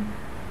within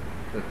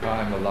the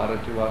time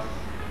allotted to us.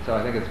 So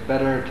I think it's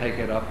better to take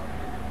it up,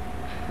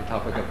 the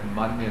topic of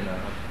Manjana,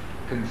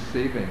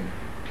 conceiving,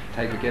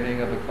 take the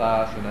beginning of the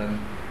class and then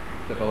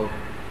devote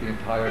the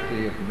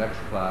entirety of the next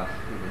class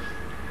to this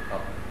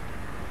topic.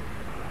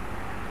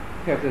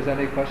 Okay, if there's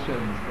any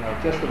questions,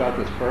 just about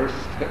this first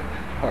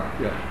part,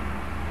 yeah.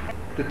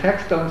 The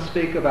texts don't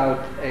speak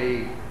about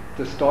a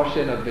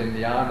distortion of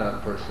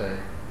vijnana per se,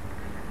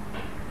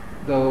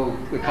 though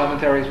the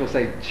commentaries will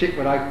say,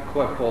 what I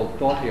call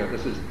thought here,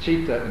 this is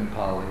citta in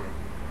Pali.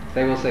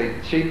 They will say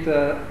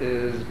citta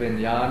is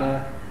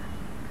vijnana,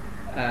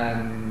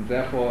 and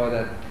therefore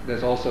that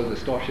there's also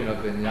distortion of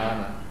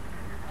vijnana.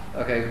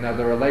 Okay, now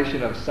the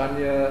relation of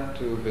sanya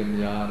to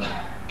vijnana.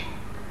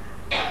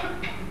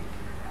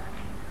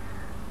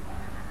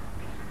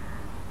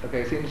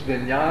 Okay, it seems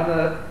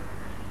vijnana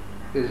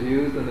is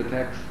used in the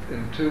text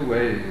in two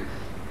ways.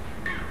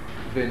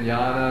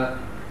 Vijnana,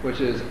 which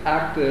is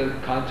active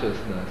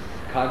consciousness,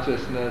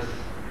 consciousness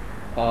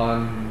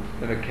on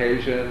an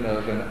occasion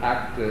of an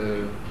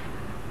active,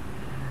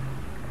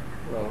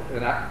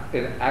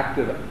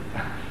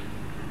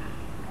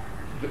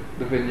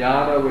 the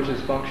vijnana which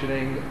is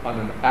functioning on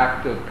an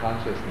active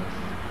consciousness,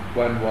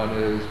 when one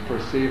is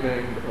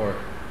perceiving or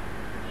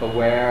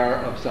aware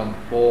of some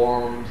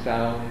form,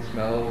 sound,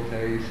 smell,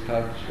 taste,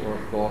 touch, or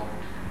thought,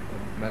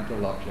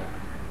 mental object.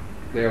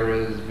 There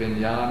is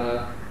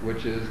vijnana,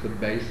 which is the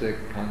basic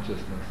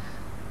consciousness,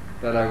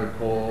 that I would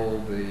call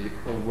the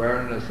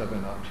awareness of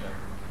an object.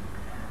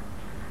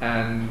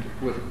 And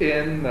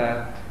within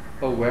that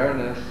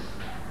awareness,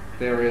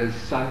 there is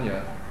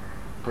sanya,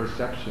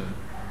 perception.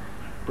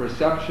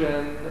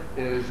 Perception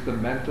is the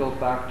mental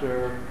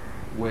factor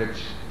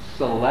which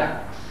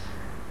selects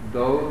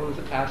those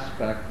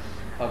aspects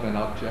of an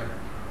object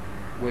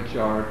which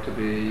are to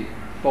be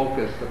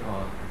focused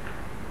upon,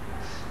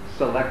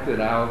 selected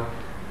out,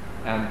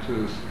 and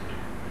to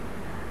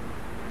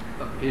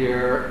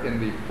appear in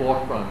the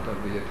forefront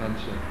of the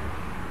attention.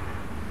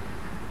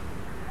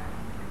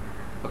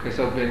 Okay,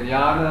 so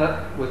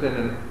vijnana within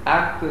an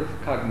active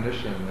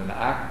cognition, an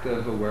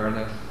active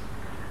awareness.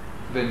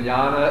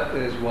 Vijnana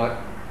is what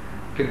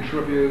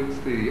contributes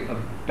the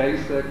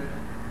basic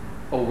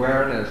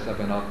awareness of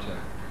an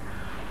object.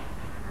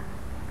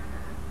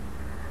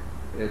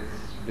 It's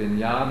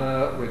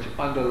vijnana which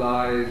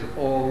underlies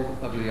all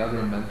of the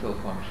other mental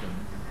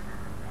functions.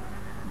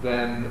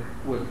 Then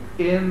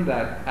within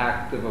that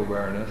active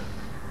awareness,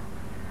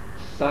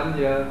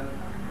 sanya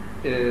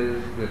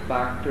is the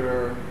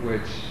factor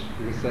which,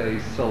 you could say,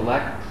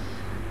 selects,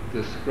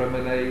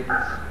 discriminates,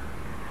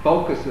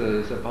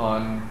 focuses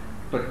upon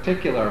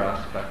particular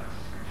aspects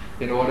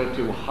in order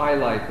to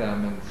highlight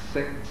them and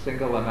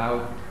single them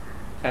out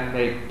and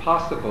make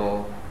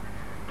possible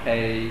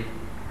a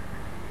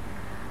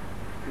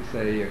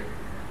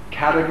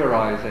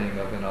categorizing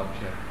of an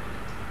object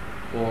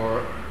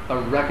or a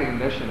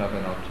recognition of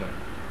an object.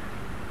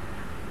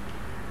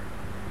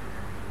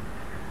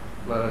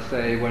 Let us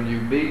say when you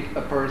meet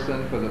a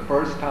person for the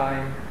first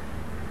time,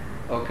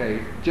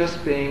 okay,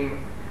 just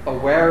being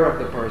aware of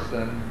the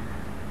person,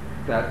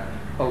 that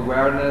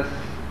awareness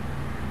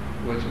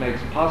which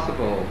makes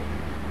possible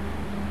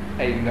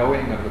a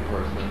knowing of the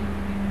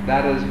person,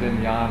 that is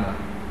vijnana.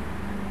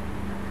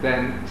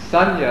 Then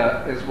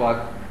sanya is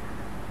what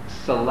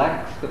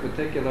selects the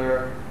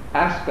particular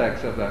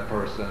aspects of that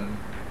person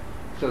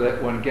so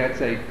that one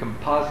gets a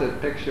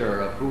composite picture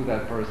of who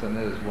that person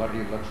is, what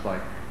he looks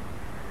like.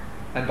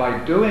 And by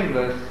doing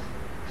this,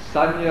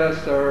 sanya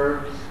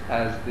serves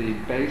as the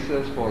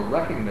basis for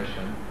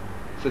recognition,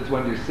 since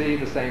when you see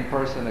the same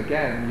person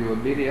again, you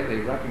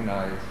immediately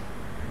recognize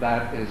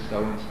that is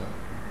so-and-so.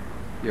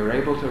 You're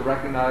able to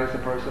recognize the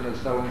person as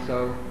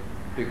so-and-so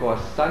because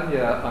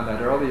sanya on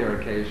that earlier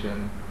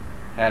occasion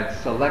had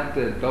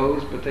selected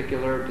those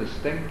particular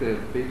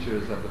distinctive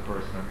features of the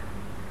person.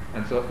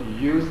 And so you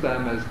use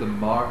them as the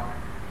mark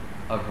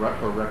of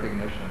for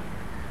recognition.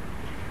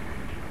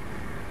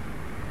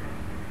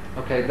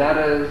 Okay, that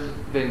is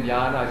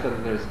vijnana. I said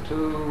that there's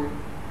two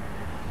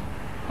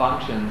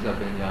functions of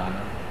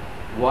vijnana.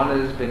 One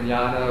is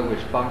vijnana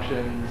which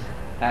functions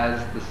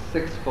as the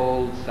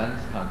sixfold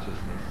sense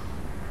consciousness.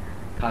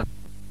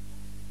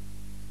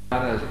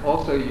 Vijnana is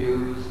also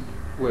used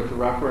with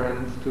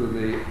reference to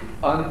the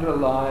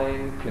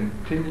underlying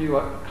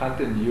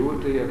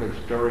continuity of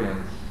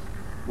experience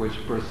which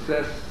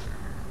persists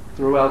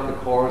throughout the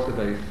course of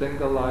a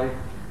single life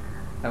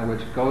and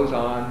which goes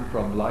on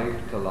from life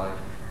to life.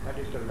 That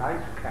is the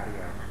life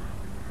carrier.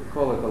 We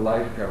call it the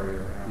life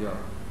carrier, yeah.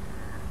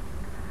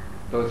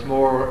 So it's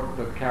more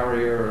the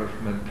carrier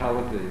of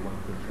mentality, one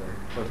could say.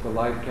 Because the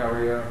life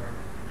carrier,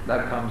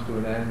 that comes to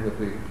an end with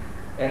the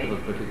end of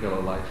a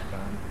particular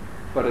lifespan.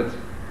 But it's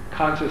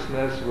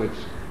consciousness which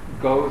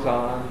goes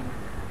on,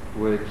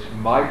 which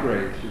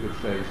migrates, you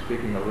could say,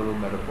 speaking a little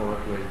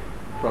metaphorically,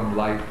 from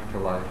life to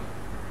life.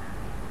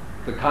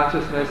 The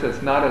consciousness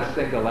is not a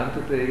single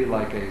entity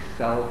like a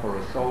self or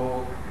a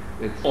soul.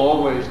 It's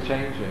always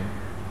changing,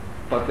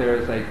 but there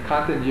is a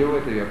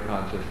continuity of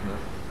consciousness,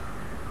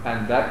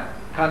 and that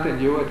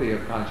continuity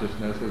of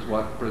consciousness is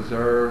what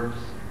preserves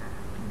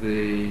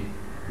the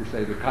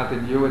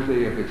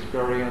continuity of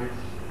experience,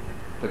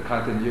 the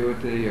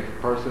continuity of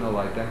personal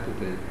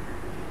identity.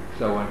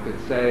 So one could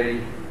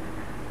say,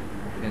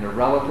 in a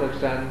relative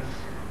sense,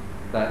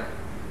 that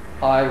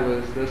I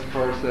was this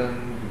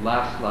person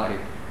last life,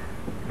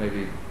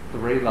 maybe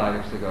 3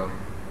 lives ago.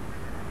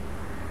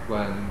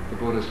 When the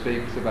Buddha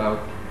speaks about,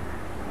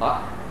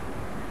 at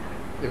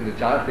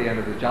the end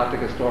of the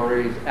Jataka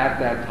stories, at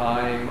that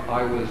time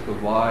I was the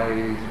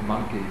wise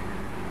monkey.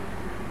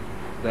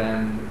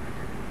 Then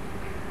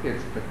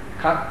it's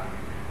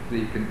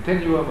the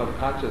continuum of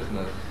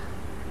consciousness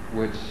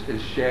which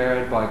is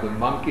shared by the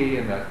monkey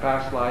in that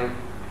past life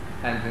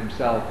and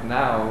himself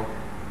now,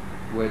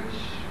 which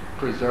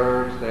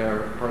preserves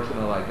their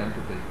personal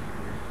identity.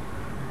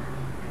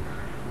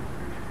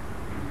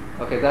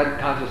 Okay, that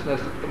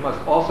consciousness must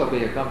also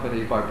be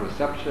accompanied by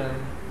perception,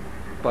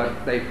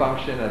 but they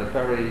function at a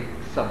very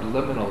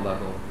subliminal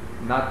level,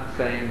 not the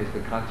same as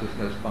the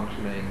consciousness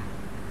functioning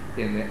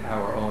in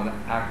our own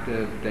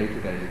active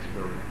day-to-day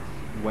experience,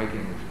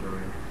 waking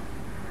experience.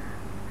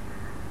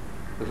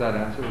 Does that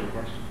answer the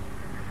question?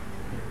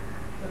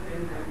 But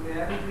then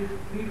there is this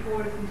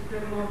threefold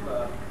system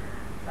of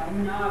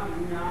sanya,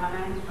 vijnana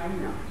and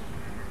smanya.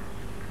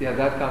 Yeah,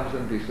 that comes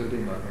in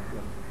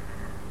Visuddhimagga.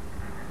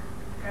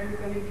 Can you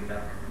connect it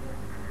up?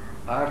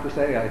 I have to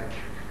say I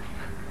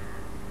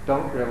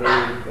don't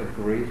really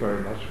agree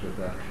very much with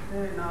that.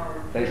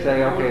 They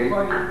say, okay,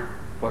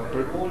 what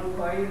gold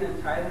coin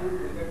and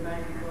childhood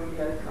recognize it only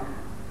as some.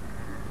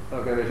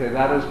 Okay, they say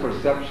that is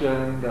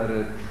perception, that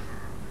it's,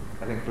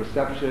 I think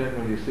perception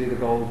when you see the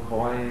gold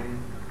coin,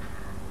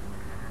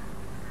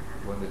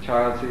 when the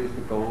child sees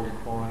the gold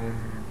coin,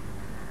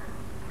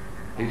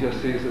 he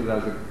just sees it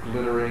as a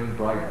glittering,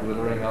 bright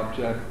glittering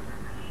object.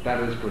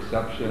 That is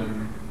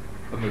perception.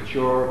 A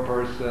mature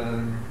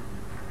person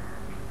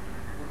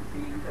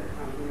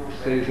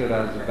sees it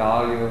as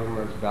value,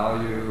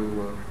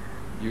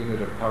 a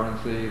unit of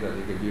currency that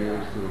he could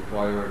use to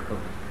acquire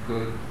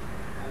goods.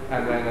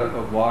 And then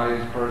a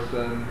wise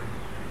person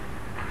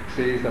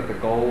sees that the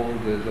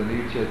gold is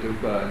anicca,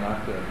 dukkha,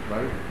 anatta,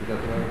 right? Is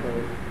that the way I say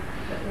it?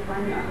 That's the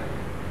panya.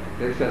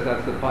 They says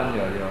that's the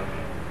panya, yeah.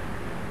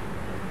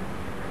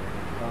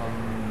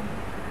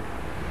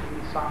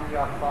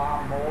 Sanya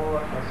far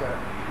more as a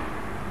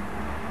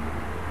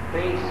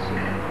basic,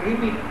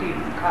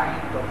 primitive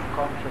kind of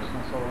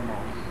consciousness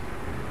almost,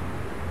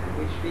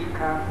 which we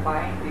can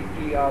find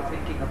if we are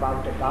thinking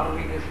about the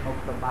Darwinism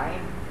of the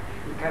mind.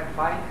 We can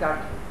find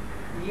that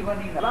even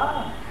in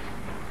plants,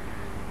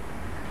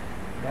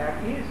 there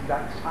is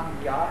that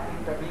sanya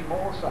in the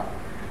mimosa,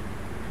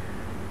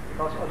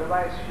 because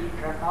otherwise she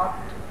cannot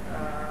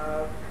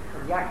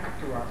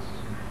react to us.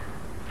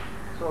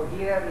 So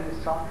here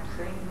is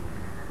something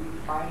we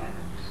find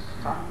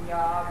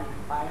sanya, we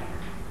find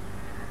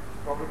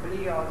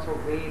probably also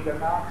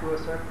Vedana to a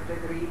certain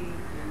degree,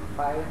 we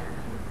find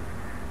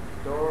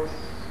those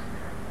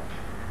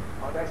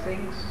other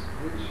things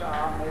which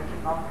are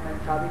making up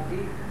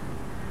mentality.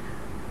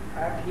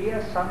 And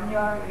here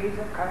sanya is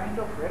a kind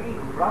of very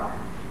rough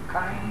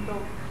kind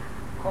of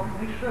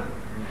cognition.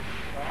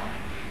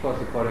 Of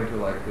course, according to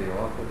like the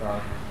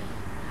Orthodox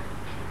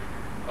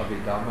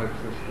Abhidhammic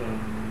system,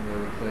 they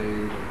would say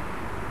that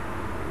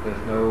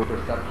there's no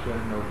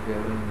perception, no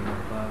feeling in the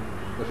plant.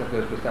 Because if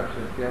there's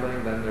perception and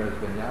feeling, then there's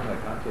vijnana,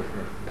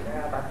 consciousness.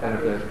 Yeah, and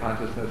if there's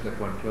consciousness, if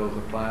one kills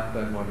a plant,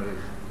 then one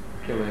is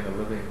killing a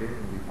living being,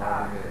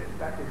 deforming it.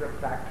 That is a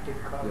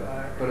practical...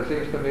 Yeah. But it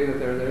seems to me that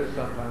there is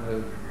some kind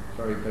of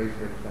very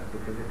basic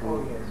sensitivity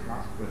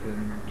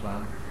within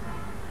plants.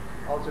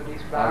 Also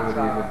these plants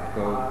are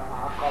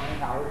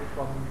coming out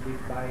from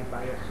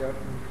by a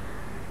certain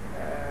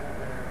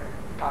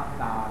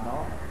tanna,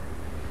 no?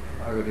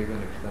 I would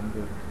even extend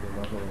it to the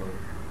level of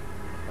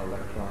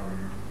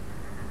electrons.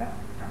 Yeah.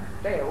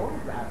 They all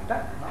have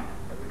that, no?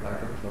 I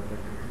think so.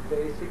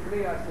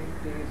 Basically, I think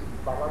these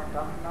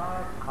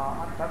bhavatanna,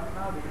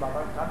 kamatanna,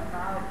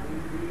 vibhavatanna, we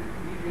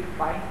will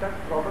find that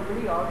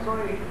probably also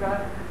in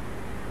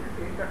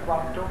the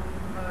quantum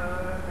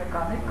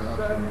mechanics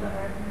and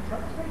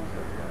such things.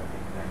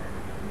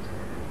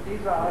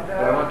 These are the...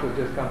 But I want to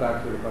just come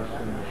back to the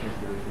question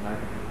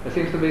it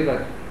seems to me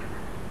that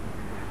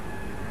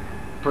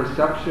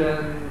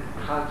perception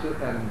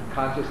and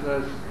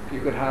consciousness,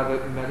 you could have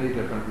it in many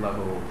different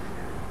levels.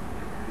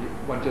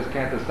 One just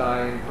can't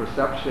assign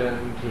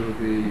perception to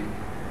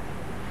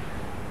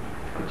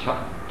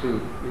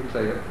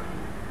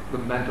the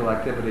mental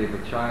activity of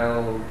a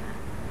child,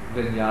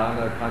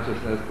 vijnana,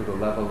 consciousness, to the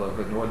level of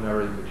an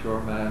ordinary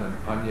mature man, and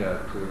panya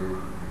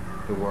to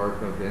the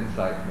work of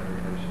insight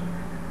meditation.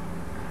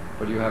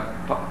 But you have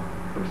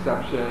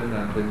perception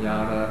and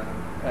vijnana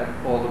at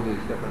all of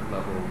these different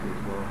levels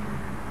as well.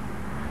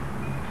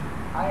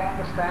 I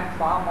understand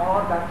far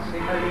more that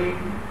simile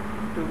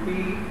to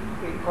be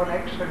in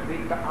connection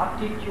with the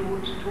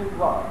attitudes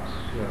towards.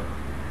 Yeah.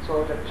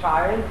 So the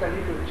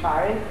little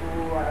child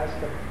who has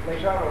the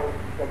pleasure of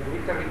the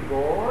glittering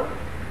gold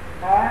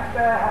and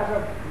has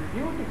a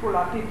beautiful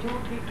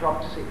attitude, he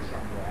drops it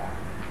somewhere.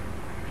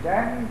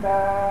 Then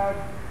that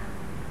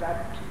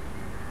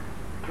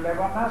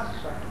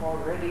cleverness and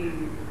already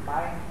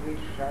mind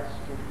which has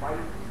to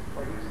fight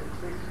for his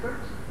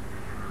existence,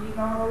 he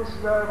knows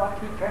what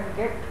he can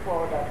get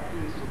for that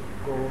piece of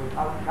gold,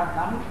 how he can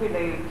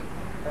manipulate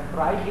and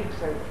drive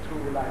himself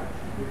through life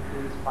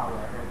with his power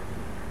of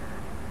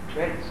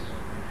wealth.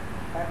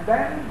 And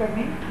then the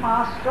mint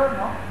master,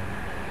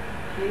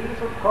 he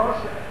is of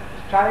course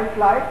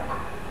childlike.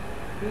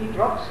 He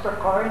drops the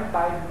coin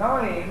by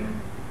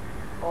knowing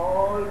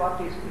all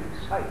what is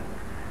inside.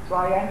 So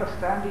I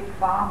understand it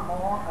far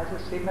more as a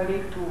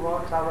simile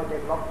towards our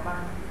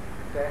development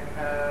than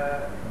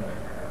a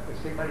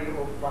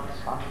simile of what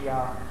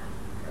Sanya,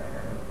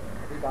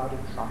 regarding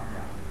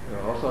Sanya.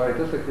 Yeah, also, I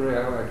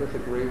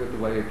disagree with the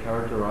way it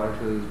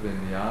characterizes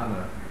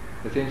vijnana.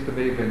 It seems to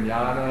me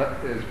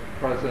vijnana is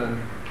present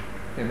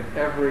in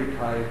every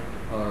type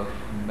of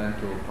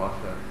mental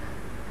process.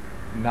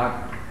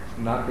 Not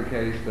the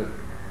case that,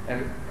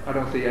 and I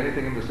don't see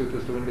anything in the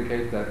suttas to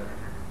indicate that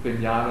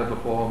vijnana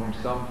performs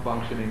some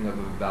functioning of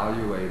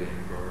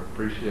evaluating or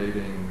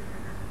appreciating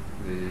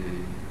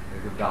the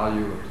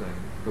value of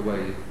things, the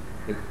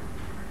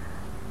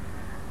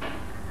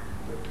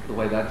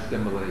way that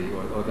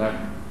simile or that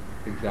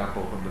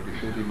example from the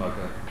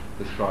Visuddhimagga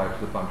describes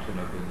the function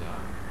of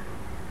vijnana.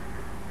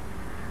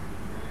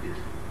 It's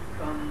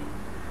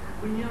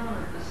vijnana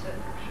and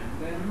perception,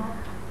 they're not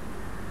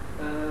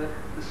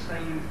the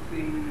same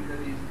thing that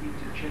is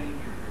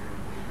interchangeable.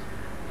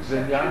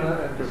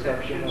 Vijnana and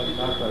perception are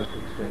not as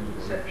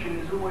exchangeable. Perception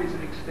is always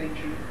an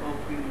extension of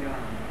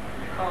vijnana.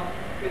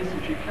 For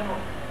instance, you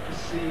cannot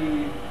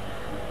perceive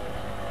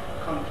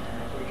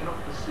consciousness, or you cannot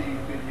perceive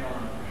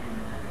vijnana.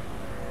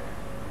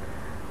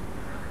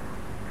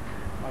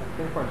 I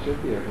think one should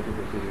be able to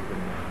perceive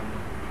vijnana.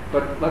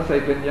 But let's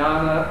say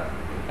vijnana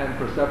and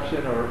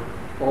perception are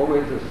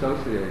always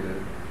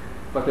associated,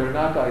 but they're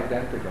not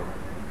identical.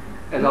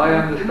 As I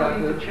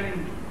understand it,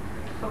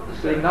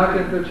 they're not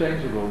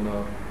interchangeable,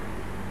 no.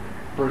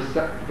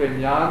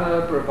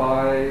 Vijnana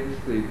provides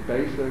the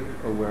basic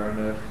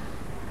awareness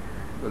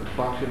that's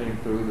functioning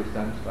through the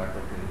sense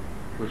faculty,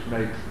 which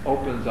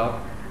opens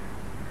up,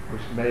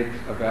 which makes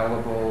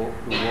available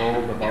the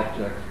world of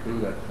objects through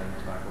that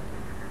sense faculty.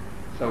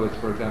 So it's,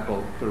 for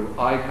example, through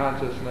eye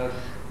consciousness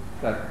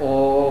that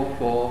all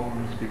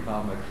forms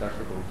become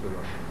accessible to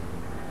us.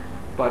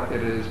 But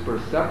it is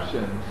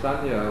perception,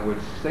 sanya,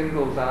 which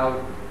singles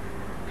out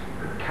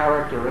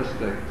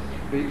characteristics,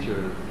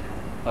 features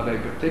of a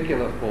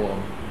particular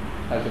form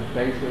as a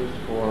basis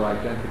for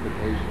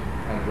identification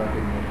and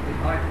recognition.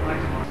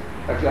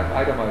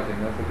 Itemizing,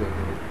 that's a good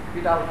word.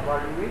 Without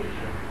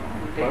valuation.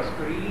 It takes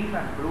green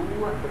and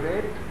blue and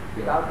red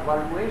without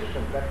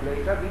valuation. That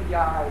later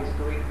vijnana is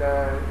doing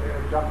the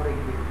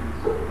juggling with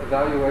these.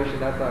 Evaluation,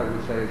 that I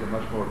would say is a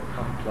much more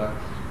complex.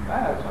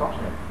 It's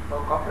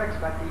complex,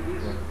 but it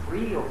is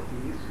free of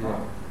these.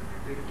 Yeah.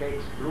 It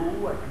takes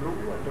blue and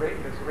red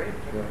is red,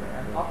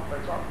 and up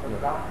is up,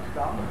 and down is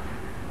down.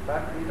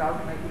 But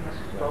without making a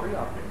story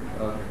of it.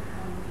 Okay.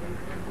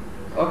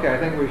 Okay, I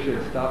think we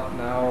should stop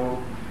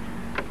now.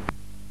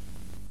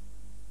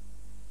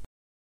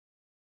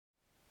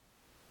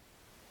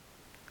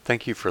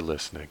 Thank you for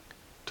listening.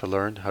 To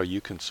learn how you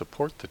can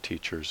support the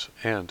teachers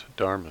and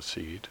Dharma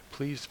Seed,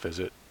 please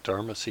visit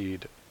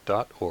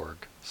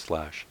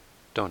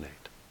dharmaseed.org/donate.